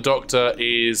form of the doctor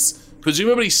is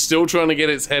presumably still trying to get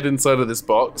its head inside of this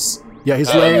box. Yeah,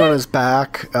 he's laying on his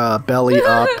back, belly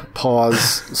up,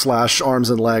 paws / arms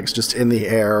and legs just in the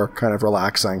air, kind of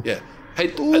relaxing. Yeah.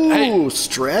 Hey, Ooh,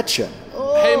 stretching.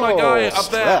 hey, my guy up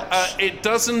there. stretch. It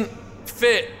doesn't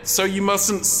fit, so you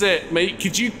mustn't sit, mate.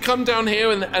 Could you come down here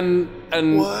and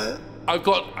What? I've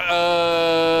got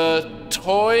a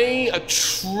toy, a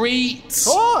treat.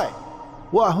 Toy!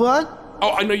 What?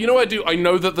 Oh, I know. You know what I do? I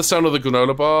know that the sound of the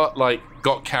granola bar,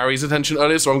 got Carrie's attention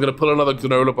earlier, so I'm going to pull another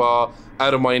granola bar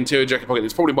out of my interior jacket pocket.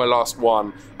 It's probably my last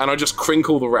one, and I just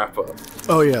crinkle the wrapper.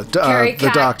 Oh, yeah. Carrie The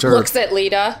Cat doctor. looks at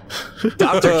Lita.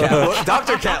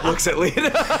 Dr. Cat looks at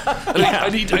Lita. I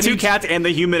need The two cats and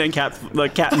the human and cat, the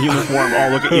cat and human form all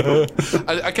look at you.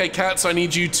 Okay, cats, I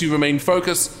need you to remain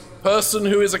focused. Person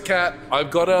who is a cat, I've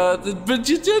got a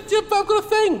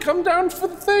thing. Come down for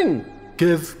the thing.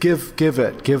 Give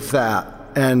that.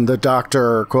 And the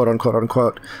doctor, quote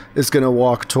unquote, is going to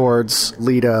walk towards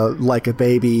Lita like a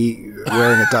baby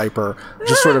wearing a diaper.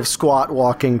 Just sort of squat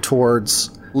walking towards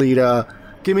Lita.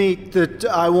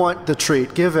 I want the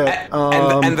treat. Give it.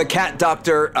 And the cat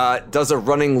doctor does a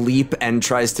running leap and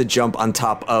tries to jump on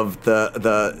top of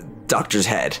the doctor's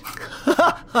head.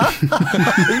 Are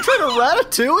you trying to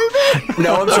ratatouille me?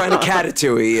 No, I'm trying to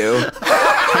catatouille you.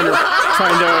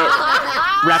 Trying to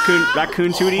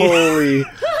raccoon tootie. Holy.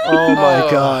 Oh my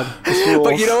god. This rules.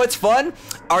 But you know what's fun?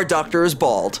 Our doctor is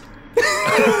bald.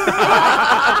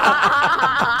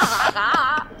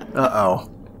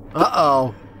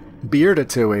 Uh-oh.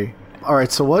 Beardatouille. All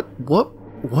right, so what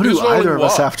Who's do either rolling of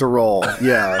us what? have to roll?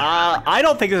 Yeah. I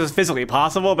don't think this is physically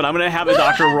possible, but I'm going to have the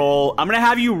doctor roll. I'm going to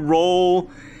have you roll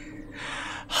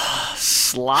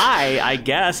Sly, I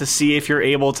guess, to see if you're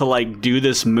able to, do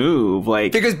this move.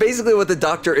 Because basically what the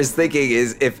doctor is thinking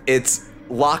is if it's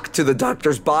locked to the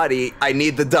doctor's body, I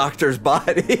need the doctor's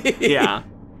body. Yeah.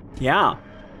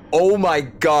 Oh my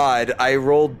god, I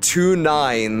rolled 2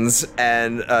 9s,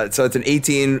 and so it's an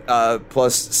 18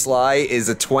 plus Sly is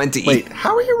a 20. Wait,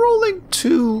 how are you rolling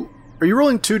two? Are you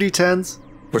rolling 2d10s?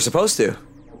 We're supposed to.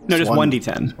 No, just One-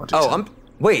 1d10. Oh,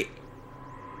 wait.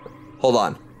 Hold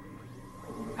on.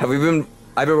 I've been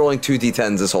rolling 2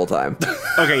 d10s this whole time.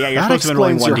 Okay, yeah, you're That supposed to be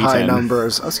rolling explains your 1d10. high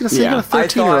numbers. I was going to say Yeah. you got a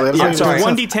 13 I thought- earlier. yeah, It's sorry.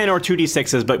 1d10 or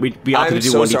 2d6s, but we opted I'm to do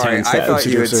so 1d10 sorry. instead. I thought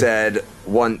you had Oopsie-doopsie. said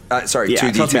Yeah,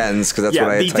 two trust me. d10s because that's Yeah,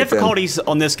 what I had the typed in. difficulties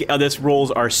on this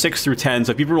rolls are 6 through 10.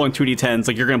 So if people are rolling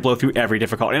 2d10s, you're going to blow through every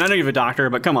difficulty. And I know you have a doctor,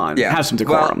 but come on, Yeah. have some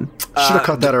decorum. Should have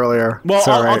cut that earlier. Well, It's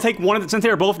all I'll right. take one of the, since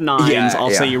they're both 9s, Yeah, I'll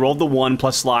say yeah. you rolled the 1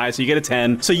 plus Sly, so you get a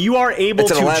 10. So you are able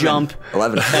It's an to 11. jump.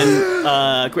 11.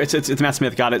 And it's Matt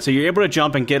Smith, got it. So you're able to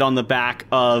jump and get on the back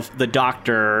of the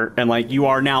doctor, and you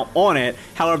are now on it.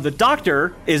 However, the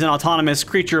doctor is an autonomous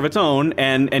creature of its own,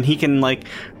 and he can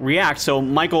react. So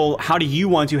Michael, how do you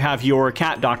want to have your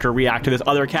cat doctor react to this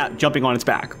other cat jumping on its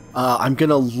back? I'm going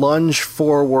to lunge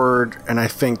forward and I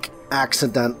think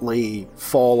accidentally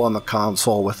fall on the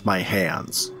console with my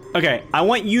hands. Okay, I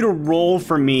want you to roll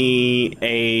for me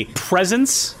a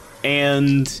presence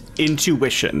and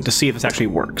intuition to see if this actually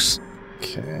works.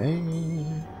 Okay.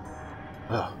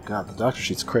 Oh, God, the doctor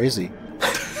sheet's crazy.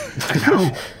 I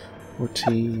know.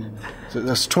 14. So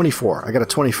that's 24. I got a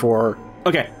 24.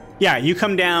 Okay. Yeah, you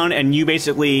come down and you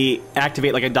basically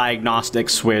activate a diagnostic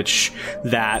switch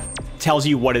that tells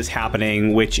you what is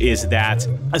happening, which is that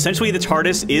essentially the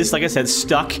TARDIS is, like I said,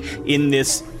 stuck in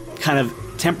this kind of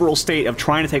temporal state of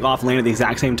trying to take off and land at the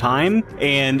exact same time,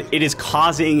 and it is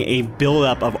causing a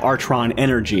buildup of Artron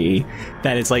energy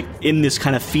that is in this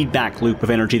kind of feedback loop of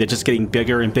energy that's just getting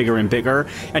bigger and bigger and bigger.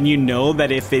 And you know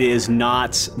that if it is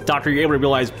not, Doctor, you're able to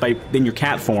realize in your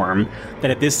cat form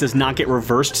that if this does not get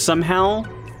reversed somehow,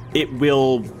 it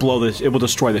will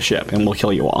destroy the ship and will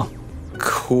kill you all.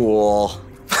 Cool.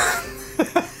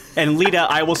 And Lita,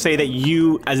 I will say that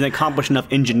you, as an accomplished enough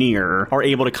engineer, are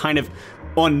able to kind of,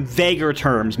 on vaguer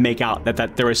terms, make out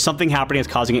that there is something happening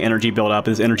that's causing an energy buildup,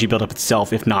 and this energy buildup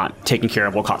itself, if not taken care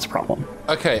of, will cause a problem.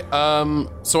 Okay,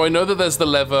 so I know that there's the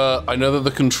lever. I know that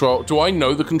the control. Do I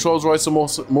know the controls are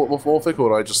isomorphic, or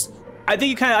do I just? I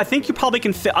think you probably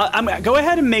can fit. Go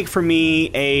ahead and make for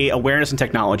me a awareness and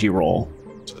technology roll.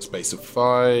 So a space of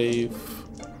 5.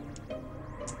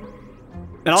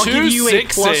 And I'll 2 give you a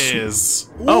plus. 6s.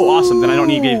 Oh, awesome! Then I don't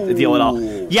need to deal at all.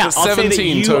 Yeah, So I'll say that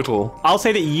 17 you, total. I'll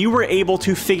say that you were able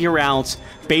to figure out,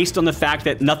 based on the fact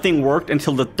that nothing worked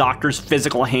until the doctor's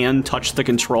physical hand touched the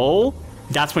control,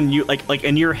 that's when you like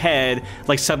in your head,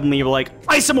 like suddenly you're like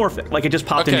isomorphic, like it just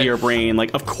popped into your brain.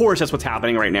 Like, of course, that's what's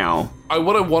happening right now.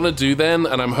 What I want to do then,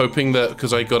 and I'm hoping that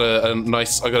because I got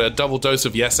a double dose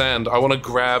of yes and, I want to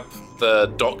grab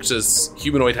the doctor's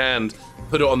humanoid hand,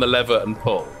 put it on the lever and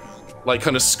pull. Like,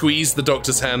 kind of squeeze the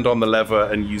doctor's hand on the lever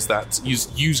and use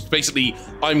basically,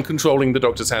 I'm controlling the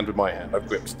doctor's hand with my hand. I've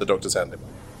gripped the doctor's hand in my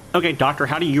hand. Okay, Doctor,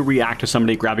 how do you react to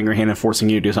somebody grabbing your hand and forcing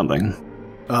you to do something?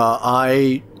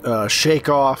 I shake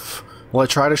off. Well, I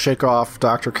try to shake off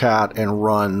Dr. Cat and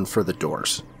run for the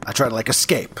doors. I try to, like,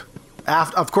 escape.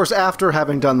 Of course, after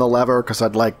having done the lever, because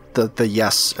I'd like the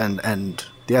yes and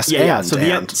yes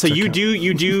and. So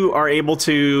you're able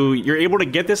to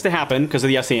get this to happen because of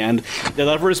the yes and. The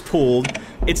lever is pulled.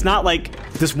 It's not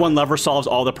like this one lever solves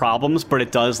all the problems, but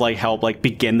it does like help like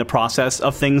begin the process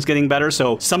of things getting better.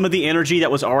 So some of the energy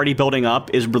that was already building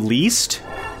up is released,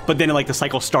 but then like the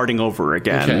cycle starting over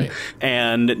again. Okay.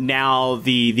 And now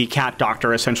the cat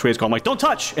doctor essentially is going like, don't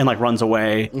touch, and like runs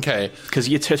away. Okay. Because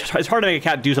it's hard to make a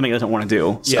cat do something it doesn't want to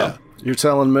do. So. Yeah. You're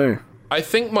telling me. I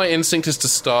think my instinct is to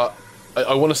start.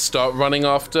 I want to start running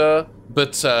after,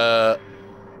 but I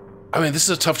mean, this is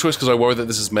a tough choice because I worry that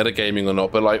this is metagaming or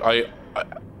not. But like,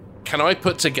 can I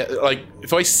put together, like,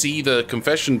 if I see the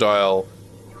confession dial,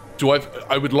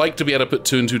 I would like to be able to put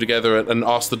 2 and 2 together and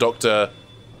ask the doctor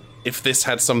if this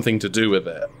had something to do with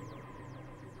it.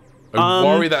 I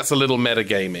worry that's a little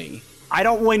metagamey. I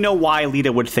don't really know why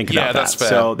Lita would think about that. That's fair.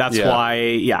 So that's why,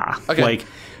 Okay. Like,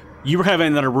 you were kind of in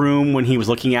another room when he was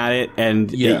looking at it,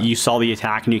 and you saw the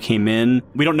attack and you came in.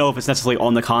 We don't know if it's necessarily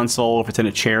on the console or if it's in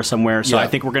a chair somewhere, so I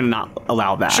think we're going to not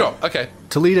allow that. Sure, okay.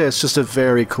 To Lita, it's just a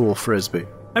very cool frisbee.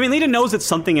 I mean, Lita knows it's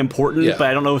something important, but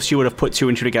I don't know if she would have put 2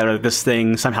 and 2 together that this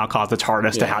thing somehow caused the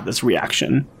TARDIS to have this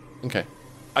reaction. Okay.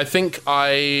 I think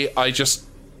I just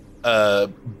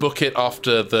book it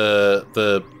after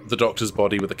the doctor's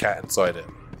body with the cat inside it.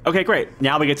 Okay, great.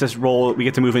 Now we get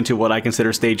to move into what I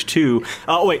consider stage 2.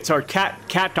 Oh, wait, sorry.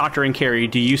 Cat, Doctor, and Carrie,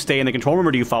 do you stay in the control room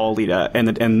or do you follow Lita and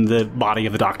the body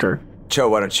of the Doctor? Cho,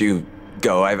 why don't you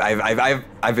go?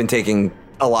 I've been taking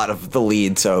a lot of the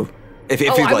lead, so if you'd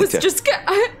like to.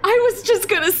 I was just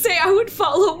gonna say I would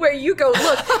follow where you go.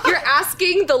 Look, you're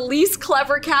asking the least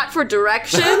clever cat for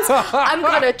directions. I'm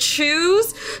gonna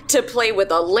choose to play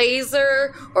with a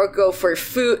laser or go for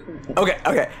food.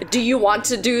 Okay. Do you want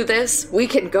to do this? We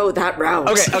can go that route.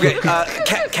 Okay.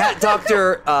 Cat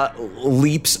Doctor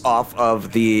leaps off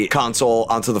of the console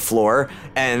onto the floor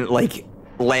and like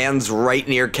lands right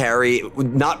near Carrie,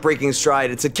 not breaking stride.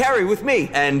 It's a Carrie with me,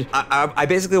 and I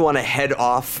basically want to head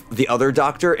off the other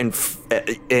Doctor and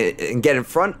get in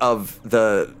front of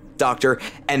the Doctor,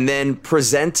 and then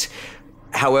present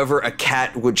however a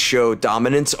cat would show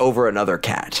dominance over another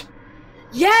cat.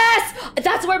 Yes,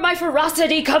 that's where my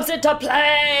ferocity comes into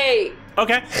play.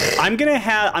 Okay, I'm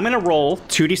gonna roll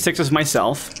 2d6s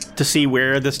myself to see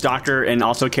where this Doctor and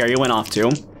also Carrie went off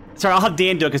to. Sorry, I'll have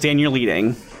Dan do it because Dan, you're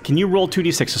leading. Can you roll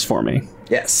 2d6s for me?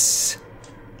 Yes.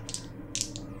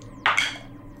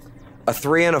 A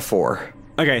 3 and a 4.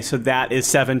 Okay, so that is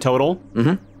 7 total.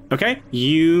 Mm-hmm. Okay,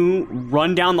 you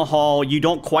run down the hall. You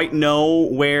don't quite know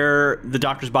where the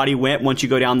Doctor's body went once you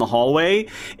go down the hallway,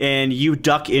 and you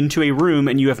duck into a room,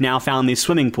 and you have now found the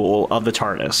swimming pool of the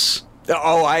TARDIS.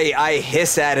 Oh, I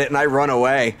hiss at it and I run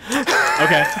away.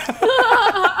 Okay.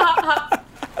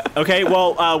 Okay,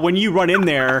 well, when you run in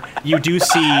there, you do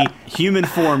see human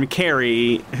form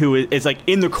Carrie, who is like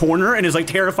in the corner and is like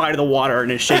terrified of the water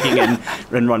and is shaking and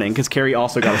running, because Carrie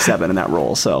also got a 7 in that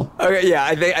roll. So okay, yeah,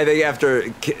 I think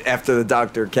after the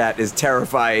Dr. Cat is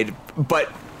terrified,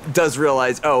 but does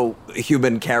realize, oh,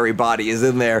 human Carrie body is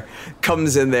in there,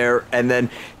 comes in there and then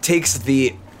takes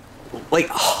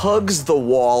hugs the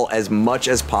wall as much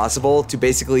as possible to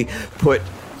basically put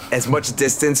as much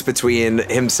distance between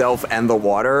himself and the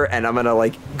water, and I'm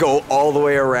gonna go all the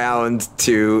way around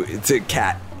to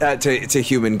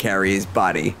human Carrie's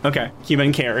body. Okay,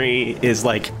 human Carrie is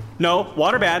like, no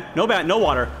water bad, no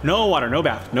water, no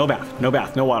bath, no bath,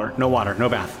 no water, no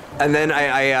bath. And then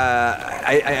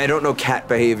I don't know cat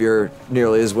behavior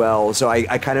nearly as well, so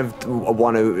I kind of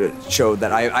want to show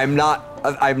that I'm not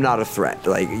a threat.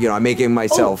 I'm making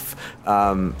myself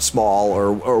small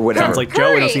or whatever. Sounds like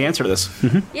Joe knows the answer to this.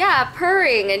 Yeah,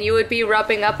 purring, and you would be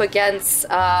rubbing up against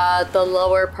the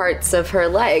lower parts of her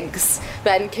legs.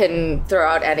 Ben can throw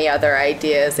out any other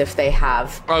ideas if they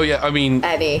have. Oh yeah, I mean,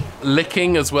 any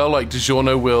licking as well. Like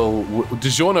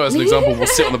DiGiorno as an example, will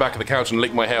sit on the back of the couch and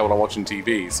lick my hair while I'm watching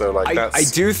TV. So So like I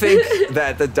do think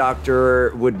that the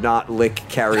doctor would not lick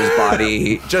Carrie's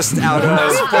body just out of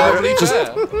That's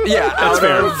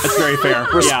fair. That's very fair.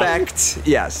 respect.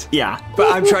 Yes. Yeah.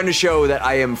 But I'm trying to show that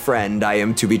I am friend. I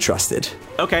am to be trusted.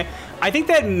 Okay. I think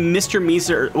that Mr.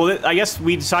 Meeser. Well, I guess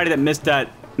we decided that Mr.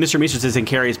 Meesers is in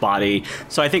Carrie's body.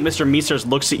 So I think Mr. Meesers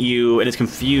looks at you and is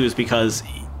confused because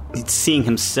he's seeing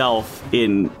himself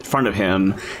in front of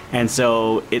him, and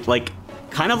so it like.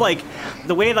 Kind of like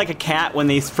the way like a cat when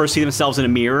they first see themselves in a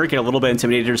mirror get a little bit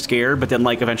intimidated or scared, but then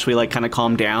like eventually like kind of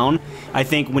calm down. I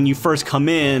think when you first come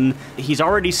in, he's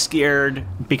already scared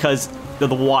because of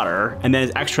the water, and then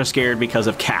is extra scared because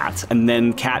of Cat, and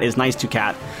then Cat is nice to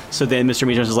Cat. So then Mr.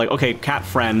 Meesers is like, okay, Cat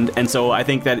friend, and so I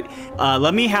think that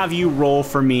let me have you roll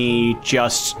for me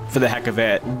just for the heck of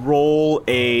it. Roll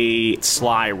a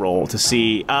sly roll to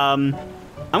see.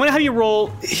 I'm going to have you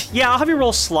roll... Yeah, I'll have you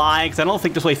roll sly, because I don't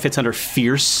think this way fits under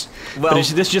fierce. Well, but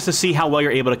this is just to see how well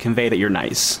you're able to convey that you're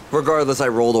nice. Regardless, I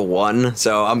rolled a 1,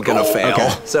 so I'm going to fail. Okay.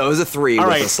 So it was a 3 All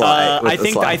with right, the slide. I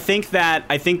think that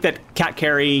Cat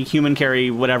Carrie, Human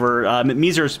Carrie, whatever, Human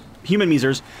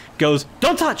Meesers goes,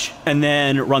 don't touch, and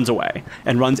then runs away,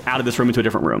 and runs out of this room into a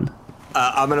different room.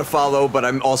 I'm going to follow, but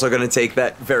I'm also going to take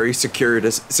that very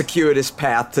circuitous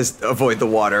path to avoid the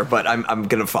water, but I'm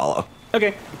going to follow.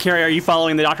 Okay. Carrie, are you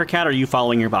following the Dr. Cat, or are you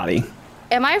following your body?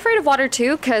 Am I afraid of water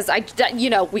too? Because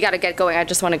we got to get going. I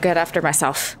just want to get after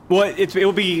myself. Well, it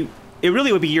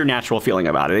really would be your natural feeling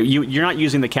about it. You're not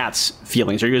using the cat's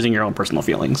feelings. You're using your own personal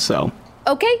feelings, so.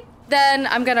 Okay, then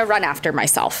I'm going to run after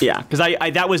myself. Yeah, because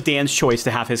that was Dan's choice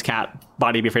to have his cat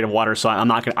body be afraid of water, so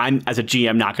I'm as a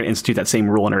GM not going to institute that same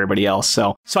rule on everybody else.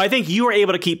 So I think you were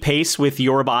able to keep pace with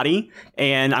your body,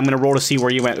 and I'm going to roll to see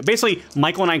where you went. Basically,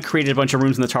 Michael and I created a bunch of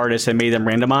rooms in the TARDIS and made them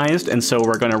randomized, and so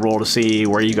we're going to roll to see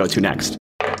where you go to next.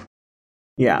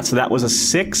 Yeah, so that was a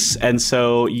 6, and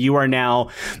so you are now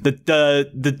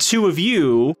the two of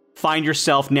you find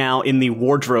yourself now in the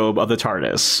wardrobe of the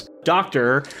TARDIS.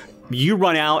 Doctor, you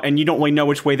run out and you don't really know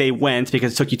which way they went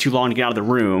because it took you too long to get out of the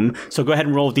room. So go ahead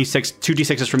and roll two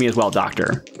d6s for me as well,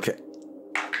 Doctor. Okay.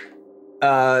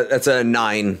 That's a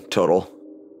 9 total.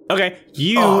 Okay,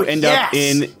 you end up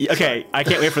in... Okay, I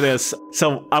can't wait for this.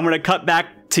 So I'm going to cut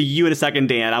back to you in a second,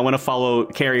 Dan. I want to follow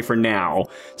Carrie for now.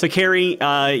 So Carrie,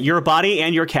 your body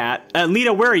and your cat.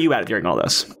 Lita, where are you at during all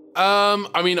this?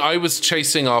 I mean, I was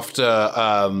chasing after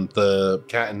the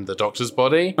cat in the doctor's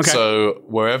body. Okay. So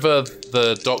wherever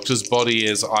the doctor's body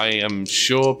is, I am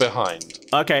sure behind.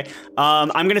 Okay. I'm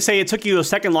going to say it took you a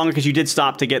second longer because you did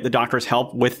stop to get the doctor's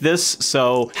help with this.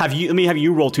 So let me have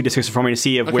you roll 2d6 for me to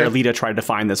see where Lita tried to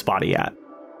find this body at.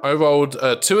 I rolled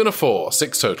 2 and a 4,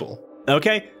 6 total.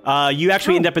 Okay. You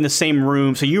actually end up in the same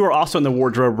room. So you were also in the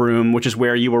wardrobe room, which is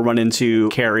where you will run into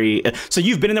Carrie. So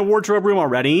you've been in the wardrobe room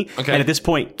already. Okay. And at this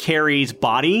point, Carrie's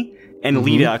body and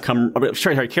Lita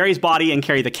Carrie's body and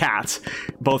Carrie the cat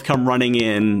both come running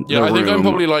in. Yeah, the I think room. I'm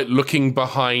probably like looking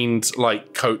behind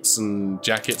like coats and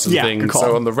jackets and things.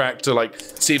 So on the rack to like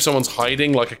see if someone's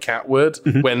hiding like a cat would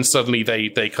when suddenly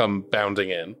they come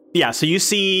bounding in. Yeah, so you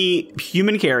see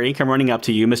Human Carrie come running up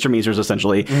to you, Mr. Meesers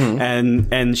essentially,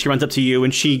 and she runs up to you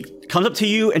and she comes up to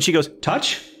you and she goes,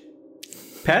 touch?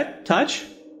 Pet? Touch?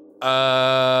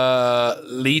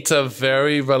 Lita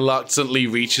very reluctantly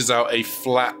reaches out a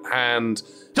flat hand.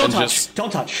 Don't touch.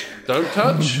 Don't touch. Don't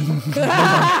touch?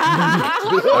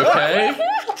 Okay.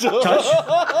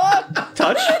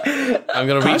 Touch. I'm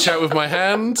going to reach out with my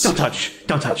hand. Don't touch.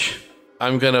 Don't touch.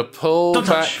 I'm going to pull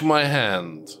back my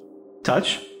hand.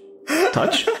 Touch.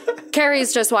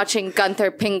 Carrie's just watching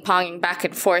Gunther ping-ponging back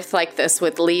and forth like this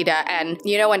with Lita, and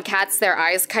you know when cats, their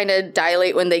eyes kind of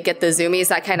dilate when they get the zoomies?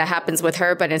 That kind of happens with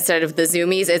her, but instead of the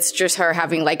zoomies, it's just her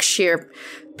having like sheer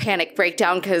panic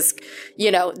breakdown because,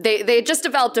 you know, they just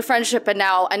developed a friendship and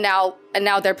now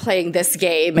they're playing this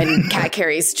game and Cat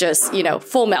Carrie's just, you know,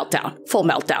 full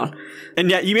meltdown. And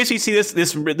yeah, you basically see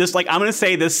this like, I'm going to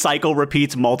say this cycle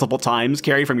repeats multiple times,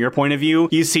 Carrie, from your point of view.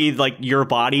 You see like your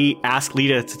body ask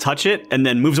Lita to touch it and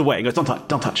then moves away and goes, don't touch,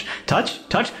 don't touch.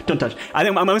 I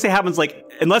think I'm going to say it happens like,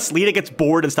 unless Lita gets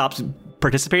bored and stops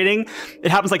participating,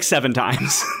 it happens like 7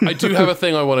 times. I do have a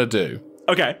thing I want to do.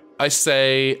 Okay. I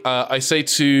say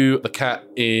to the cat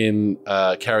in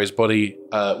Carrie's body,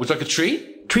 would you like a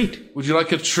treat? Treat. Would you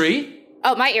like a treat?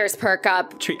 Oh, my ears perk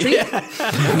up. Treat. And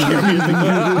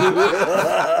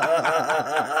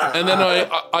then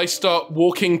I start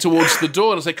walking towards the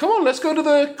door and I say, come on, let's go to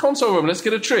the console room. Let's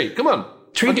get a treat. Come on.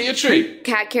 I'll get you a treat.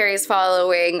 Cat Carrie's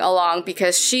following along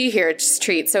because she hears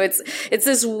treats. So it's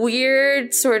this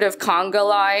weird sort of conga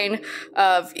line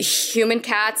of human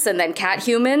cats and then cat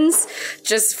humans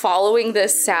just following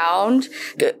this sound.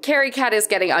 Carrie Cat is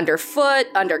getting underfoot,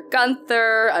 under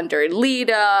Gunther, under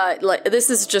Lita. Like, this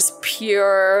is just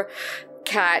pure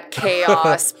cat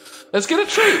chaos. Let's get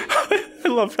a treat.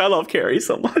 I love Carrie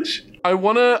so much.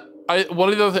 One of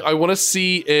the other things, I want to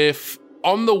see if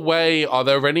on the way, are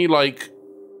there any, like,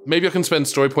 maybe I can spend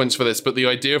story points for this, but the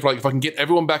idea of, like, if I can get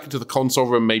everyone back into the console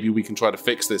room, maybe we can try to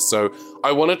fix this. So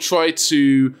I want to try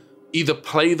to either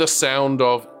play the sound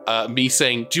of me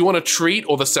saying, do you want a treat?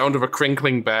 Or the sound of a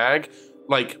crinkling bag,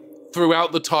 like,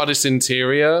 throughout the TARDIS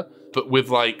interior, but with,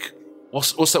 like,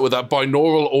 what's that with that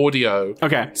binaural audio?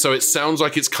 Okay. So it sounds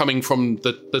like it's coming from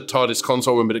the TARDIS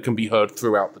console room, but it can be heard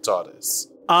throughout the TARDIS.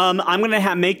 I'm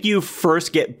gonna make you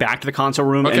first get back to the console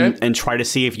room and try to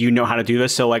see if you know how to do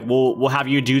this. So like we'll have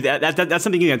you do that. That's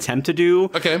something you can attempt to do.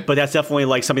 Okay. But that's definitely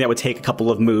like something that would take a couple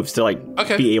of moves to like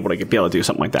be able to do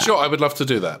something like that. Sure, I would love to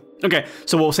do that. Okay,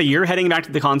 so we'll say you're heading back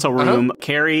to the console room.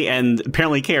 Carrie and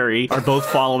apparently Carrie are both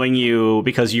following you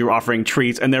because you're offering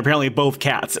treats, and they're apparently both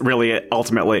cats, really,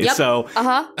 ultimately. Yep. So,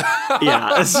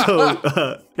 yeah.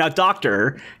 So now,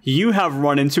 Doctor, you have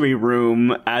run into a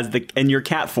room in your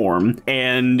cat form,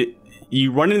 and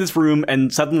you run into this room,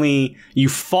 and suddenly you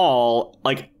fall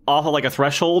like off of like a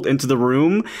threshold into the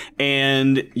room,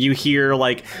 and you hear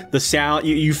like the sound.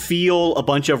 You feel a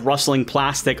bunch of rustling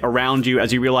plastic around you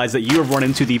as you realize that you have run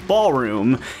into the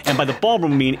ballroom, and by the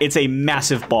ballroom I mean it's a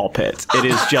massive ball pit. It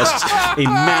is just a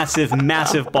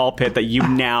massive ball pit that you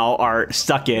now are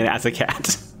stuck in as a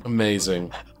cat.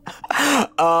 Amazing.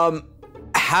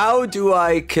 How do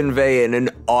I convey in an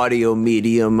audio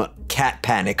medium cat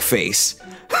panic face?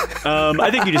 I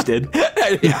think you just did.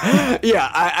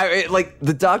 I like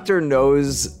the Doctor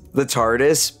knows the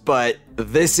TARDIS, but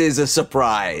this is a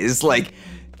surprise. Like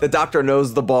the Doctor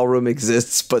knows the ballroom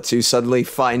exists, but to suddenly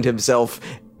find himself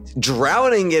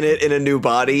drowning in it in a new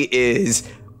body is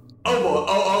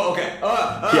okay.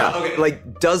 Okay.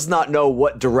 Like does not know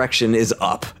what direction is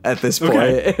up at this point.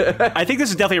 Okay. I think this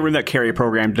is definitely a room that Carrie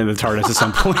programmed into the TARDIS at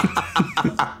some point.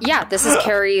 Yeah, this is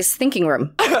Carrie's thinking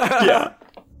room. Yeah.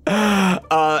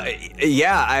 I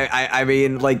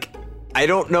mean, like, I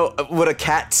don't know, would a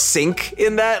cat sink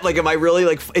in that? Like, am I really,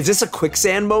 like, is this a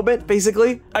quicksand moment,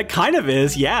 basically? It kind of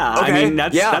is, yeah. Okay. I mean,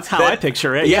 that's how I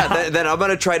picture it. Yeah, then I'm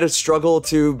gonna try to struggle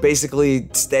to basically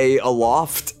stay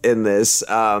aloft in this.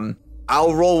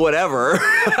 I'll roll whatever.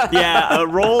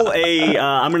 Roll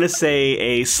I'm going to say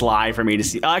a sly for me to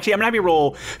see. Actually, I'm going to have you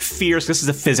roll fierce. This is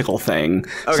a physical thing.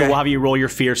 Okay. So we'll have you roll your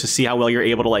fierce to see how well you're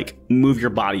able to, like, move your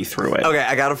body through it. Okay,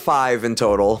 I got a 5 in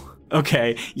total.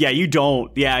 Okay. Yeah, you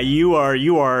don't. Yeah, you are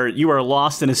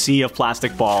lost in a sea of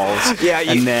plastic balls. Yeah,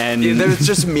 and then there's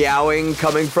just meowing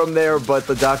coming from there, but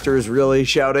the Doctor is really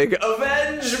shouting,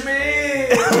 "Avenge me!"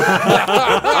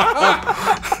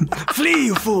 Flee,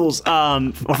 you fools!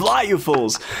 Or fly, you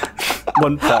fools!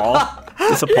 One paw.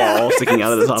 It's a paw sticking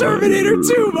out of the top. Terminator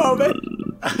 2 moment.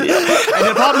 Yeah. And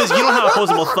the problem is you don't have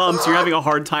opposable thumbs, so you're having a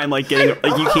hard time like getting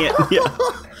like you can't.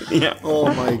 Yeah.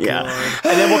 Oh my god. Yeah.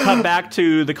 And then we'll come back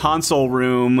to the console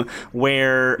room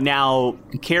where now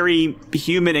Carrie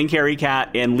Human and Carrie Cat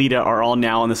and Lita are all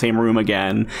now in the same room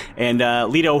again. And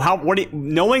Lita,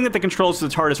 knowing that the controls to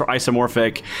the TARDIS are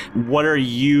isomorphic, what are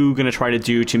you going to try to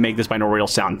do to make this binaural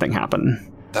sound thing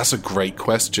happen? That's a great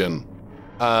question.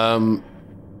 I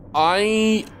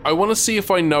want to see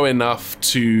if I know enough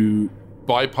to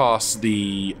bypass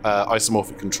the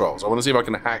isomorphic controls. I want to see if I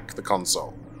can hack the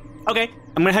console. Okay.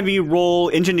 I'm going to have you roll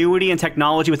Ingenuity and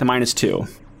Technology with a -2,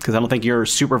 because I don't think you're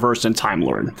super versed in Time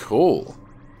Lord. Cool.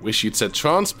 Wish you'd said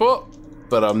Transport,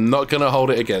 but I'm not going to hold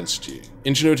it against you.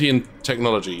 Ingenuity and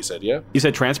Technology, you said, yeah? You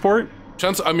said Transport?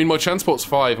 My Transport's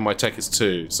 5 and my Tech is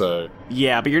 2, so...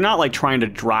 Yeah, but you're not, like, trying to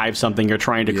drive something. You're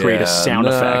trying to create a sound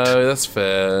effect. No, that's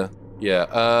fair.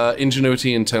 Yeah,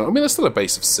 Ingenuity and Technology. I mean, that's still a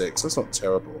base of 6. That's not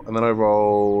terrible. And then I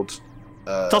rolled...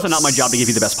 it's also not my job to give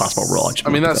you the best possible roll. I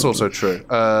mean, that's also true.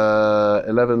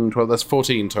 11, 12, that's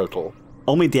 14 total.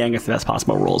 Only Dan gets the best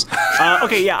possible rolls.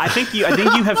 Okay, yeah, I think you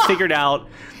have figured out...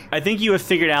 I think you have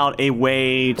figured out a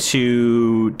way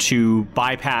to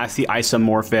bypass the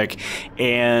isomorphic,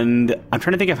 and I'm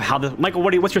trying to think of how this... Michael,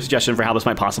 what's your suggestion for how this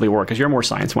might possibly work? Because you're more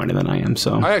science-minded than I am,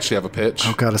 so... I actually have a pitch.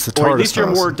 Oh god, it's the TARDIS. Or at least you're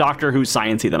more Doctor Who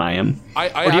sciencey than I am. Do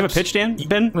you have a pitch, Ben?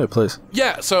 Yeah, please.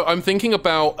 Yeah, so I'm thinking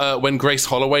about when Grace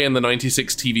Holloway in the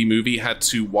 96 TV movie had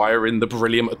to wire in the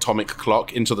beryllium atomic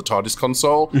clock into the TARDIS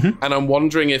console, and I'm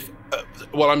wondering if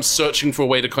while I'm searching for a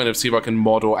way to kind of see if I can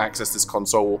mod or access this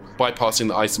console bypassing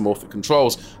the isomorphic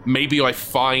controls, maybe I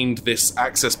find this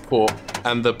access port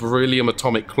and the beryllium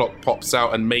atomic clock pops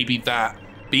out, and maybe that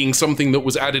being something that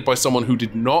was added by someone who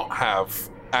did not have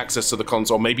access to the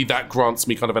console, maybe that grants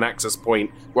me kind of an access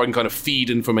point where I can kind of feed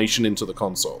information into the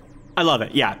console. I love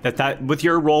it. Yeah, that with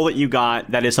your role that you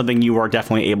got, that is something you are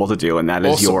definitely able to do, and that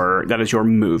is your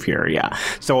move here. Yeah.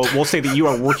 So we'll say that you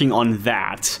are working on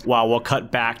that while we'll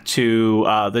cut back to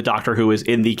the doctor who is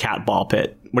in the cat ball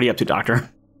pit. What are you up to, Doctor?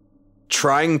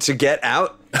 Trying to get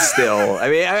out still. I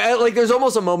mean, I like there's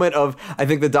almost a moment of, I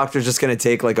think the doctor's just going to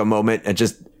take like a moment and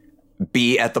just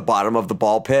be at the bottom of the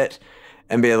ball pit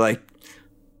and be like,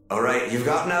 all right, you've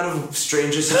gotten out of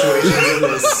stranger situations than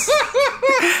this.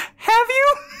 Have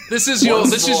you? This is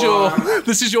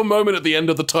your moment at the end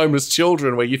of The Timeless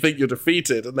Children where you think you're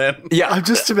defeated, and then I'm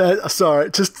just imagining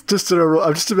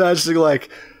like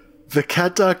the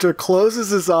cat doctor closes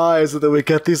his eyes, and then we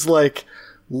get these like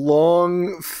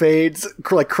long fades,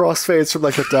 like crossfades from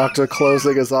like the doctor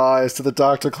closing his eyes to the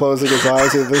doctor closing his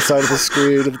eyes on the side of the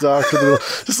screen, and the doctor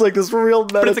just like this real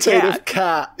meditative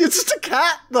cat. It's just a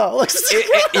cat though. Like,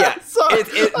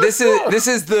 this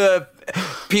is the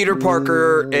Peter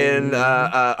Parker in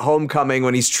Homecoming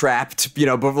when he's trapped,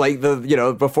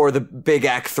 before the big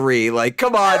Act 3. Like,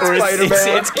 come on,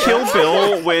 Spider-Man. It's Kill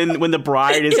Bill when the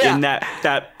bride is in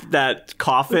that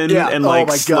coffin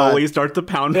and slowly starts to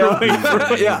pound her way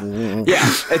through. Yeah.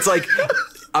 It's like,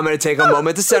 I'm going to take a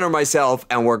moment to center myself,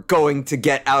 and we're going to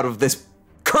get out of this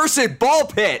cursed ball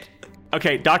pit.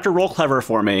 Okay, Doctor, roll clever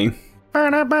for me. I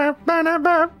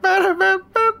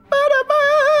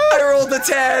rolled a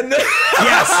 10.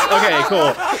 Yes. Okay.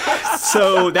 Cool.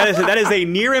 So that is a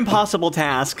near impossible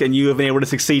task, and you have been able to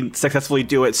successfully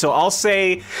do it. So I'll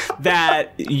say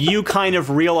that you kind of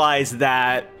realize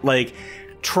that like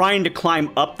trying to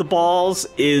climb up the balls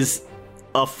is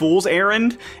a fool's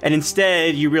errand, and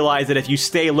instead you realize that if you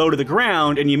stay low to the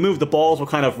ground and you move, the balls will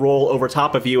kind of roll over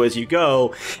top of you as you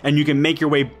go, and you can make your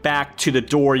way back to the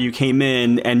door you came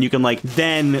in, and you can like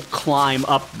then climb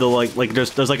up the like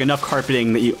there's like enough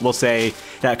carpeting that you will say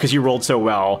that because you rolled so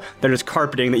well, there's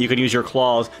carpeting that you can use your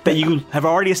claws that you have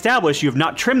already established you have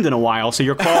not trimmed in a while, so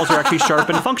your claws are actually sharp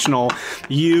and functional.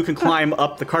 You can climb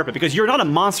up the carpet because you're not a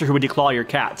monster who would declaw your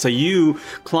cat, so you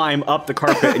climb up the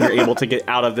carpet and you're able to get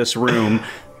out of this room.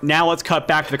 Now let's cut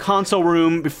back to the console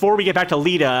room. Before we get back to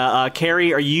Lita,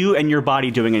 Carrie, are you and your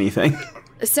body doing anything?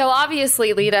 So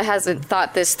obviously Lita hasn't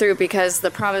thought this through because the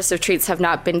promise of treats have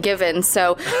not been given.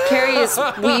 So Carrie is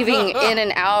weaving in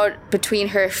and out between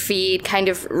her feet, kind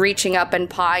of reaching up and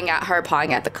pawing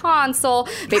at the console,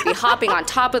 maybe hopping on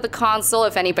top of the console.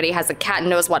 If anybody has a cat and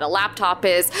knows what a laptop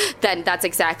is, then that's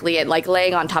exactly it. Like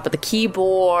laying on top of the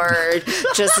keyboard,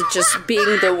 just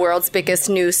being the world's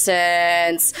biggest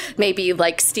nuisance, maybe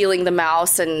like stealing the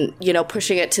mouse and,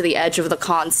 pushing it to the edge of the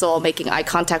console, making eye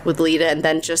contact with Lita, and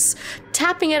then just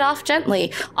tapping it off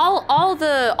gently. All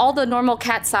the normal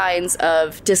cat signs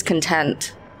of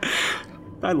discontent.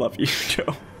 I love you,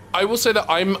 Joe. I will say that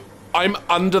I'm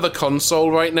under the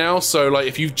console right now, so like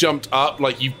if you've jumped up,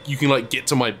 like you can like get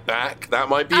to my back. That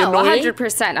might be annoying.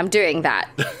 100%. I'm doing that.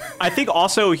 I think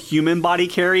also human body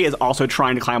Carrie is also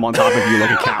trying to climb on top of you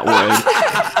like a cat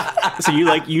would. So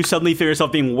you suddenly feel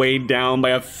yourself being weighed down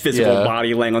by a physical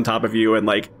body laying on top of you and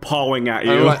like pawing at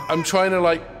you. I'm trying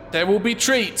to there will be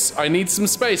treats. I need some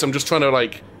space. I'm just trying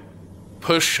to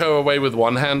push her away with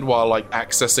one hand while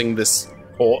accessing this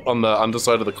port on the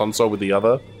underside of the console with the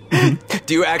other.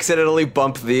 Do you accidentally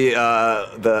bump the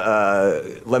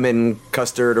lemon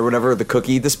custard or whatever the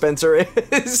cookie dispenser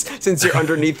is, since you're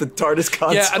underneath the TARDIS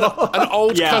console? Yeah, an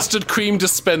old custard cream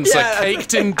dispenser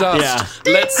caked in dust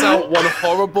lets out one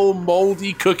horrible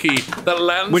moldy cookie that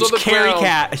lands on the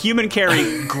ground. Human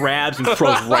Carrie grabs and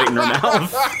throws right in her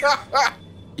mouth.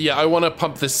 Yeah, I want to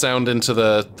pump this sound into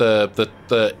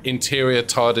the interior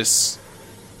TARDIS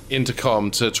intercom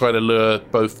to try to lure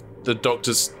both the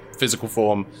Doctor's physical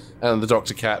form and the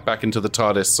Dr. Cat back into the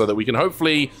TARDIS so that we can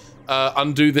hopefully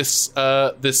undo this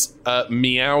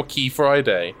Meow Key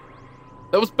Friday.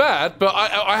 That was bad, but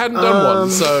I hadn't done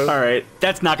one, so... All right,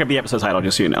 that's not going to be the episode title,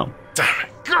 just so you know. Damn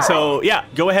it. So, yeah,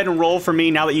 go ahead and roll for me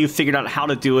now that you've figured out how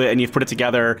to do it and you've put it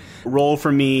together. Roll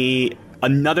for me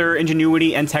another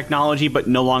ingenuity and technology, but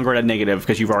no longer at a negative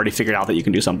because you've already figured out that you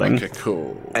can do something. Okay,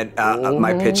 cool. And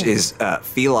my pitch is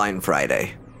Feline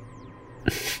Friday.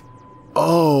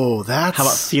 Oh, that's... How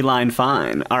about feline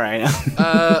fine? All right.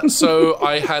 So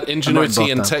I had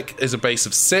ingenuity and tech is a base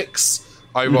of 6.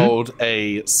 I rolled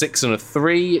a 6 and a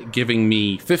 3, giving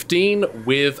me 15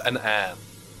 with an and.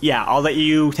 Yeah, I'll let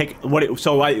you take what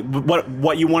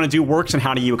you want to do works, and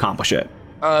how do you accomplish it?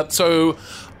 So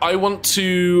I want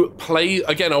to play,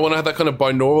 again, I want to have that kind of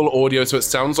binaural audio so it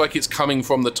sounds like it's coming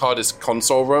from the TARDIS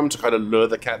console room to kind of lure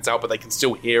the cats out, but they can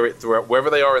still hear it throughout.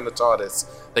 Wherever they are in the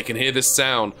TARDIS, they can hear this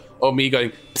sound of me going,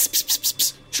 pss, pss, pss, pss,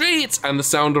 pss, treats, and the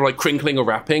sound of like crinkling or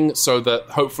rapping, so that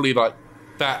hopefully like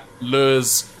that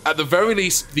lures, at the very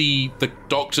least, the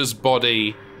Doctor's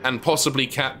body, and possibly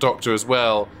Cat Doctor as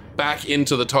well, back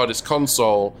into the TARDIS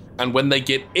console. And when they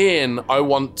get in, I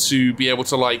want to be able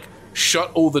to like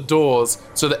shut all the doors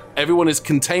so that everyone is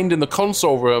contained in the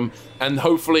console room, and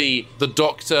hopefully the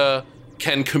Doctor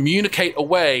can communicate a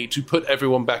way to put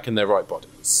everyone back in their right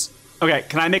bodies. Okay,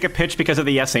 can I make a pitch because of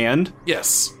the yes and?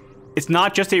 Yes. It's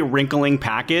not just a wrinkling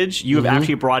package. You have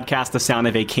actually broadcast the sound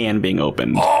of a can being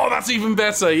opened. Oh, that's even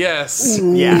better, yes.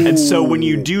 Yeah, and so when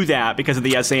you do that, because of the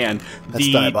yes and,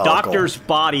 the diabolical. Doctor's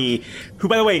body, who,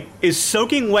 by the way, is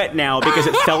soaking wet now because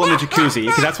it fell in the jacuzzi,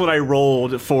 because that's what I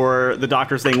rolled for the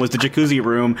Doctor's thing, was the jacuzzi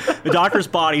room. The Doctor's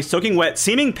body, soaking wet,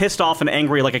 seeming pissed off and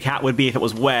angry like a cat would be if it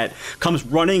was wet, comes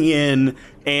running in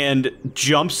and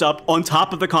jumps up on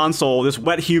top of the console, this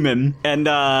wet human, and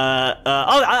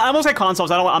I almost say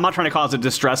consoles. I'm not trying to cause a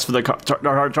distress for the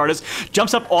TARDIS.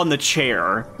 Jumps up on the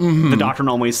chair the Doctor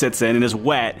normally sits in and is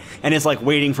wet and is like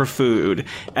waiting for food.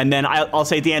 And then I'll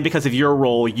say, Dan, because of your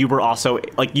role, you were also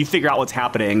like, you figure out what's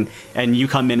happening and you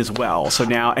come in as well. So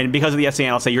now, and because of the SAN,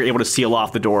 I'll say you're able to seal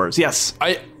off the doors. Yes.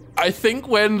 I think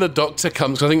when the Doctor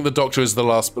comes, I think the Doctor is the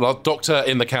last Doctor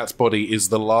in the cat's body is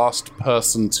the last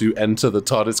person to enter the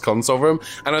TARDIS console room.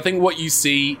 And I think what you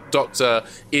see, Doctor,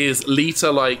 is Lita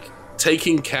like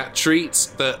taking cat treats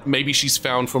that maybe she's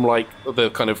found from like the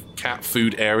kind of cat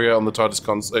food area on the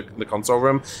TARDIS the console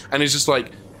room, and is just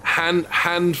like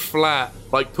hand flat,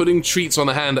 like putting treats on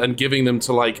the hand and giving them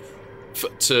to like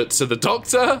to the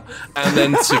Doctor, and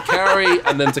then to Carrie,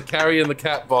 and then to Carrie in the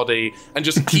cat body, and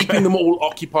just keeping them all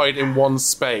occupied in one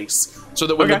space, so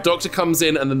that when the Doctor comes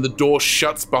in and then the door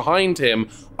shuts behind him,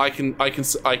 I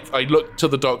look to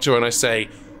the Doctor and I say,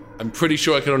 I'm pretty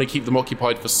sure I can only keep them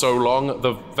occupied for so long,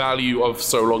 the value of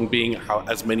so long being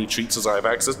as many treats as I have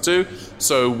access to.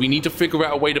 So we need to figure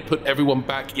out a way to put everyone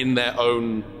back in their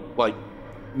own like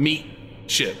meat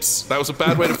ships. That was a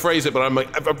bad way to phrase it, but I'm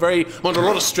under a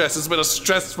lot of stress. It's been a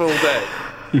stressful day.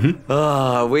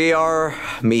 We are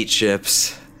meat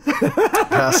ships.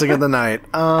 Passing of the night.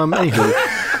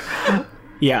 Anywho.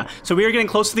 Yeah, so we are getting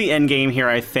close to the end game here,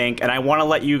 I think, and I want to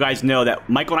let you guys know that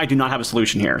Michael and I do not have a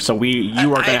solution here. So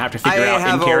you are going to have to figure out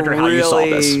in character how you solve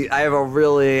this. I have a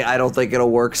really, I don't think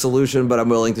it'll work solution, but I'm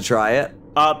willing to try it.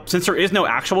 Since there is no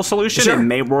actual solution, it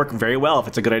may work very well if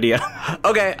it's a good idea.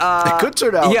 Okay. It could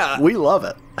turn out. Yeah. We love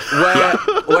it.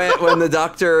 When the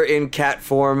Doctor in cat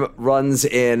form runs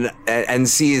in and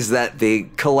sees that the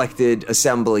collected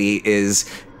assembly is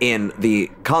in the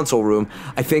console room,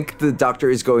 I think the Doctor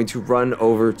is going to run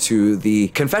over to the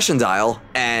confession dial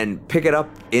and pick it up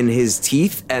in his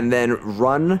teeth, and then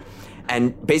run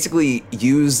and basically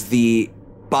use the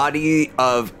body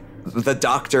of the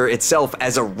Doctor itself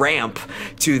as a ramp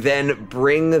to then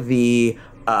bring the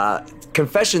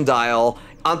confession dial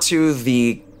onto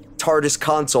the TARDIS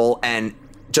console and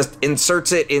just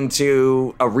inserts it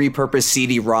into a repurposed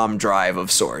CD-ROM drive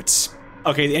of sorts.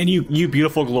 Okay, and you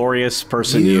beautiful, glorious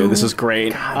person, you. This is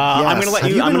great. I'm going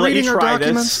to let you try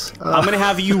this. I'm going to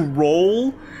have you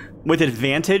roll with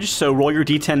advantage, so roll your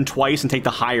D10 twice and take the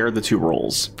higher of the two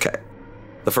rolls. Okay.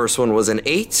 The first one was an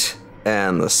 8.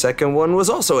 And the second one was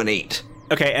also an 8.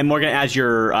 Okay, and we're going to add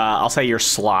your, I'll say your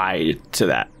slide to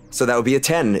that. So that would be a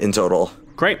 10 in total.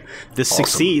 Great. This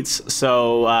succeeds.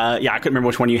 So, I couldn't remember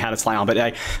which one you had a slide on, but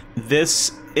it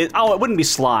wouldn't be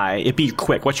sly. It'd be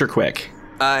quick. What's your quick?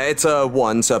 It's a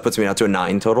 1, so it puts me out to a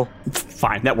 9 total.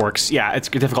 Fine, that works. Yeah, it's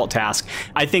a difficult task.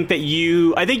 I think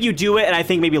you do it, and I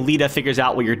think maybe Lita figures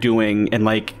out what you're doing and,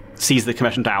 like, sees the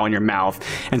confession dial in your mouth,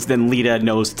 and so then Lita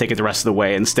knows to take it the rest of the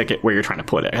way and stick it where you're trying to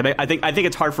put it. I think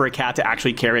it's hard for a cat to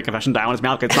actually carry a confession dial in his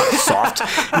mouth because it's not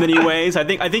soft in many ways. I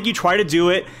think you try to do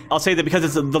it. I'll say that because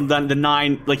it's the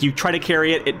 9, like you try to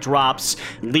carry it, it drops.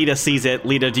 Lita sees it.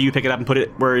 Lita, do you pick it up and put it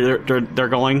where they're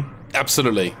going?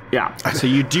 Absolutely. Yeah. So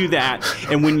you do that,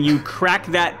 and when you crack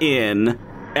that in,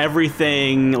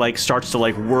 everything like starts to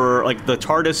like whir, like the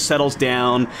TARDIS settles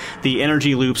down, the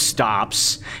energy loop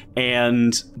stops,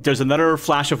 and there's another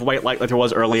flash of white light like there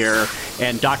was earlier,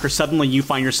 and Doctor, suddenly you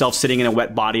find yourself sitting in a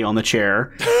wet body on the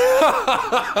chair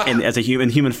and as a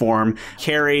human form.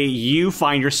 Carrie, you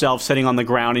find yourself sitting on the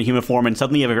ground in human form, and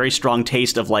suddenly you have a very strong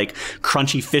taste of like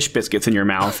crunchy fish biscuits in your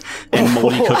mouth and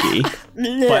moldy cookie.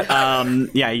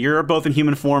 But you're both in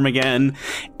human form again,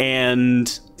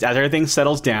 and As everything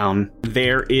settles down,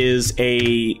 there is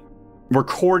a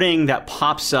recording that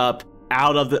pops up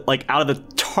out of the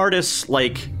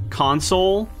TARDIS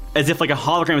console, as if a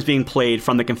hologram is being played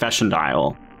from the confession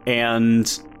dial. And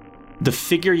the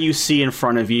figure you see in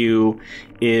front of you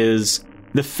is...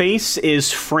 The face is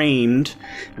framed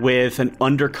with an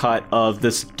undercut of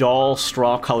this dull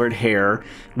straw-colored hair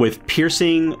with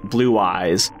piercing blue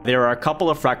eyes. There are a couple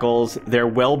of freckles, they're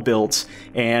well-built,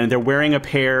 and they're wearing a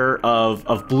pair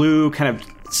of blue, kind of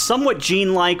somewhat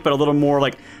jean-like, but a little more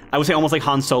I would say almost like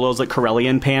Han Solo's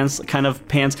Corellian pants, kind of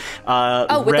pants. With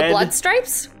the blood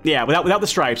stripes? Yeah, without the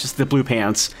stripes, just the blue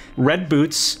pants. Red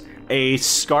boots, a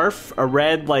scarf, a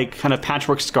red kind of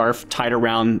patchwork scarf tied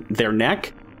around their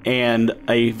neck, and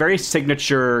a very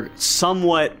signature,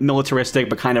 somewhat militaristic,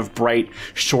 but kind of bright,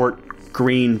 short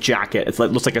green jacket. It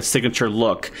looks like a signature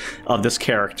look of this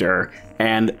character,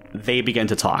 and they begin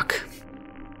to talk.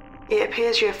 It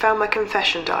appears you have found my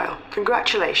confession dial.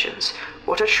 Congratulations.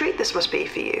 What a treat this must be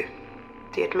for you.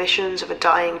 The admissions of a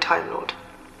dying Time Lord.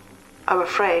 I'm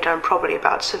afraid I'm probably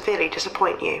about to severely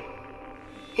disappoint you.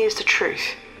 Here's the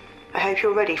truth. I hope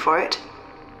you're ready for it.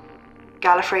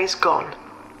 Gallifrey's gone.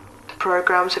 The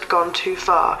programs had gone too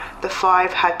far. The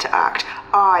Five had to act.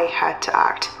 I had to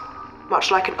act.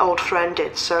 Much like an old friend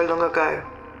did so long ago.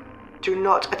 Do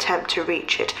not attempt to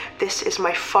reach it. This is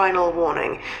my final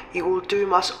warning. You will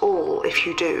doom us all if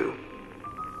you do.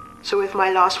 So with my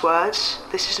last words,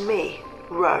 this is me,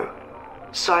 Ro,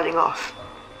 signing off.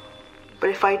 But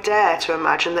if I dare to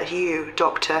imagine that you,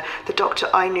 Doctor, the Doctor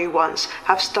I knew once,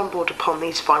 have stumbled upon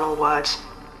these final words,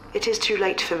 it is too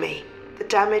late for me. The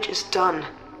damage is done.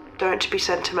 Don't be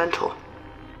sentimental.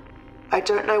 I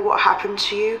don't know what happened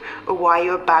to you or why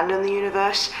you abandoned the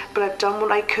universe, but I've done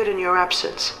what I could in your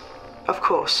absence. Of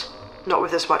course, not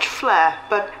with as much flair,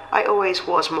 but I always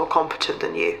was more competent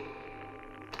than you.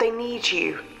 But they need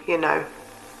you, you know.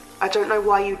 I don't know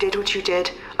why you did what you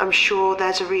did. I'm sure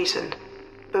there's a reason.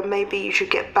 But maybe you should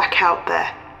get back out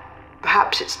there.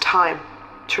 Perhaps it's time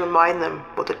to remind them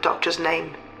what the Doctor's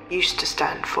name used to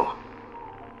stand for.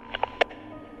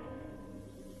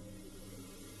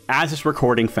 As this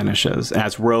recording finishes,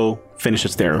 as Ro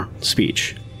finishes their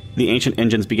speech, the ancient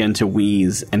engines begin to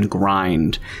wheeze and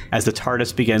grind as the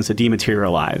TARDIS begins to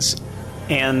dematerialize.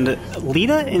 And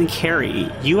Lita and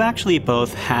Carrie, you actually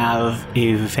both have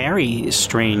a very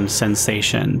strange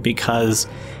sensation, because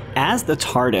as the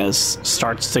TARDIS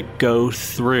starts to go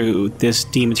through this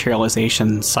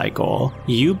dematerialization cycle,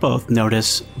 you both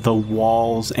notice the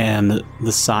walls and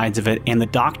the sides of it, and the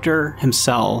Doctor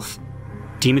himself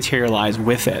dematerialize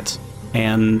with it.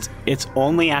 And it's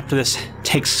only after this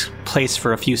takes place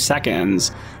for a few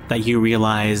seconds that you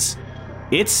realize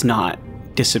it's not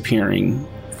disappearing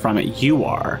from it. You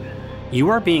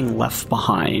are being left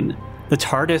behind. The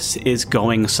TARDIS is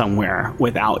going somewhere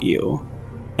without you.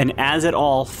 And as it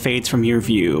all fades from your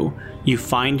view, you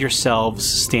find yourselves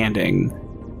standing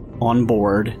on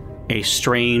board a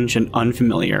strange and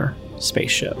unfamiliar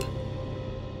spaceship.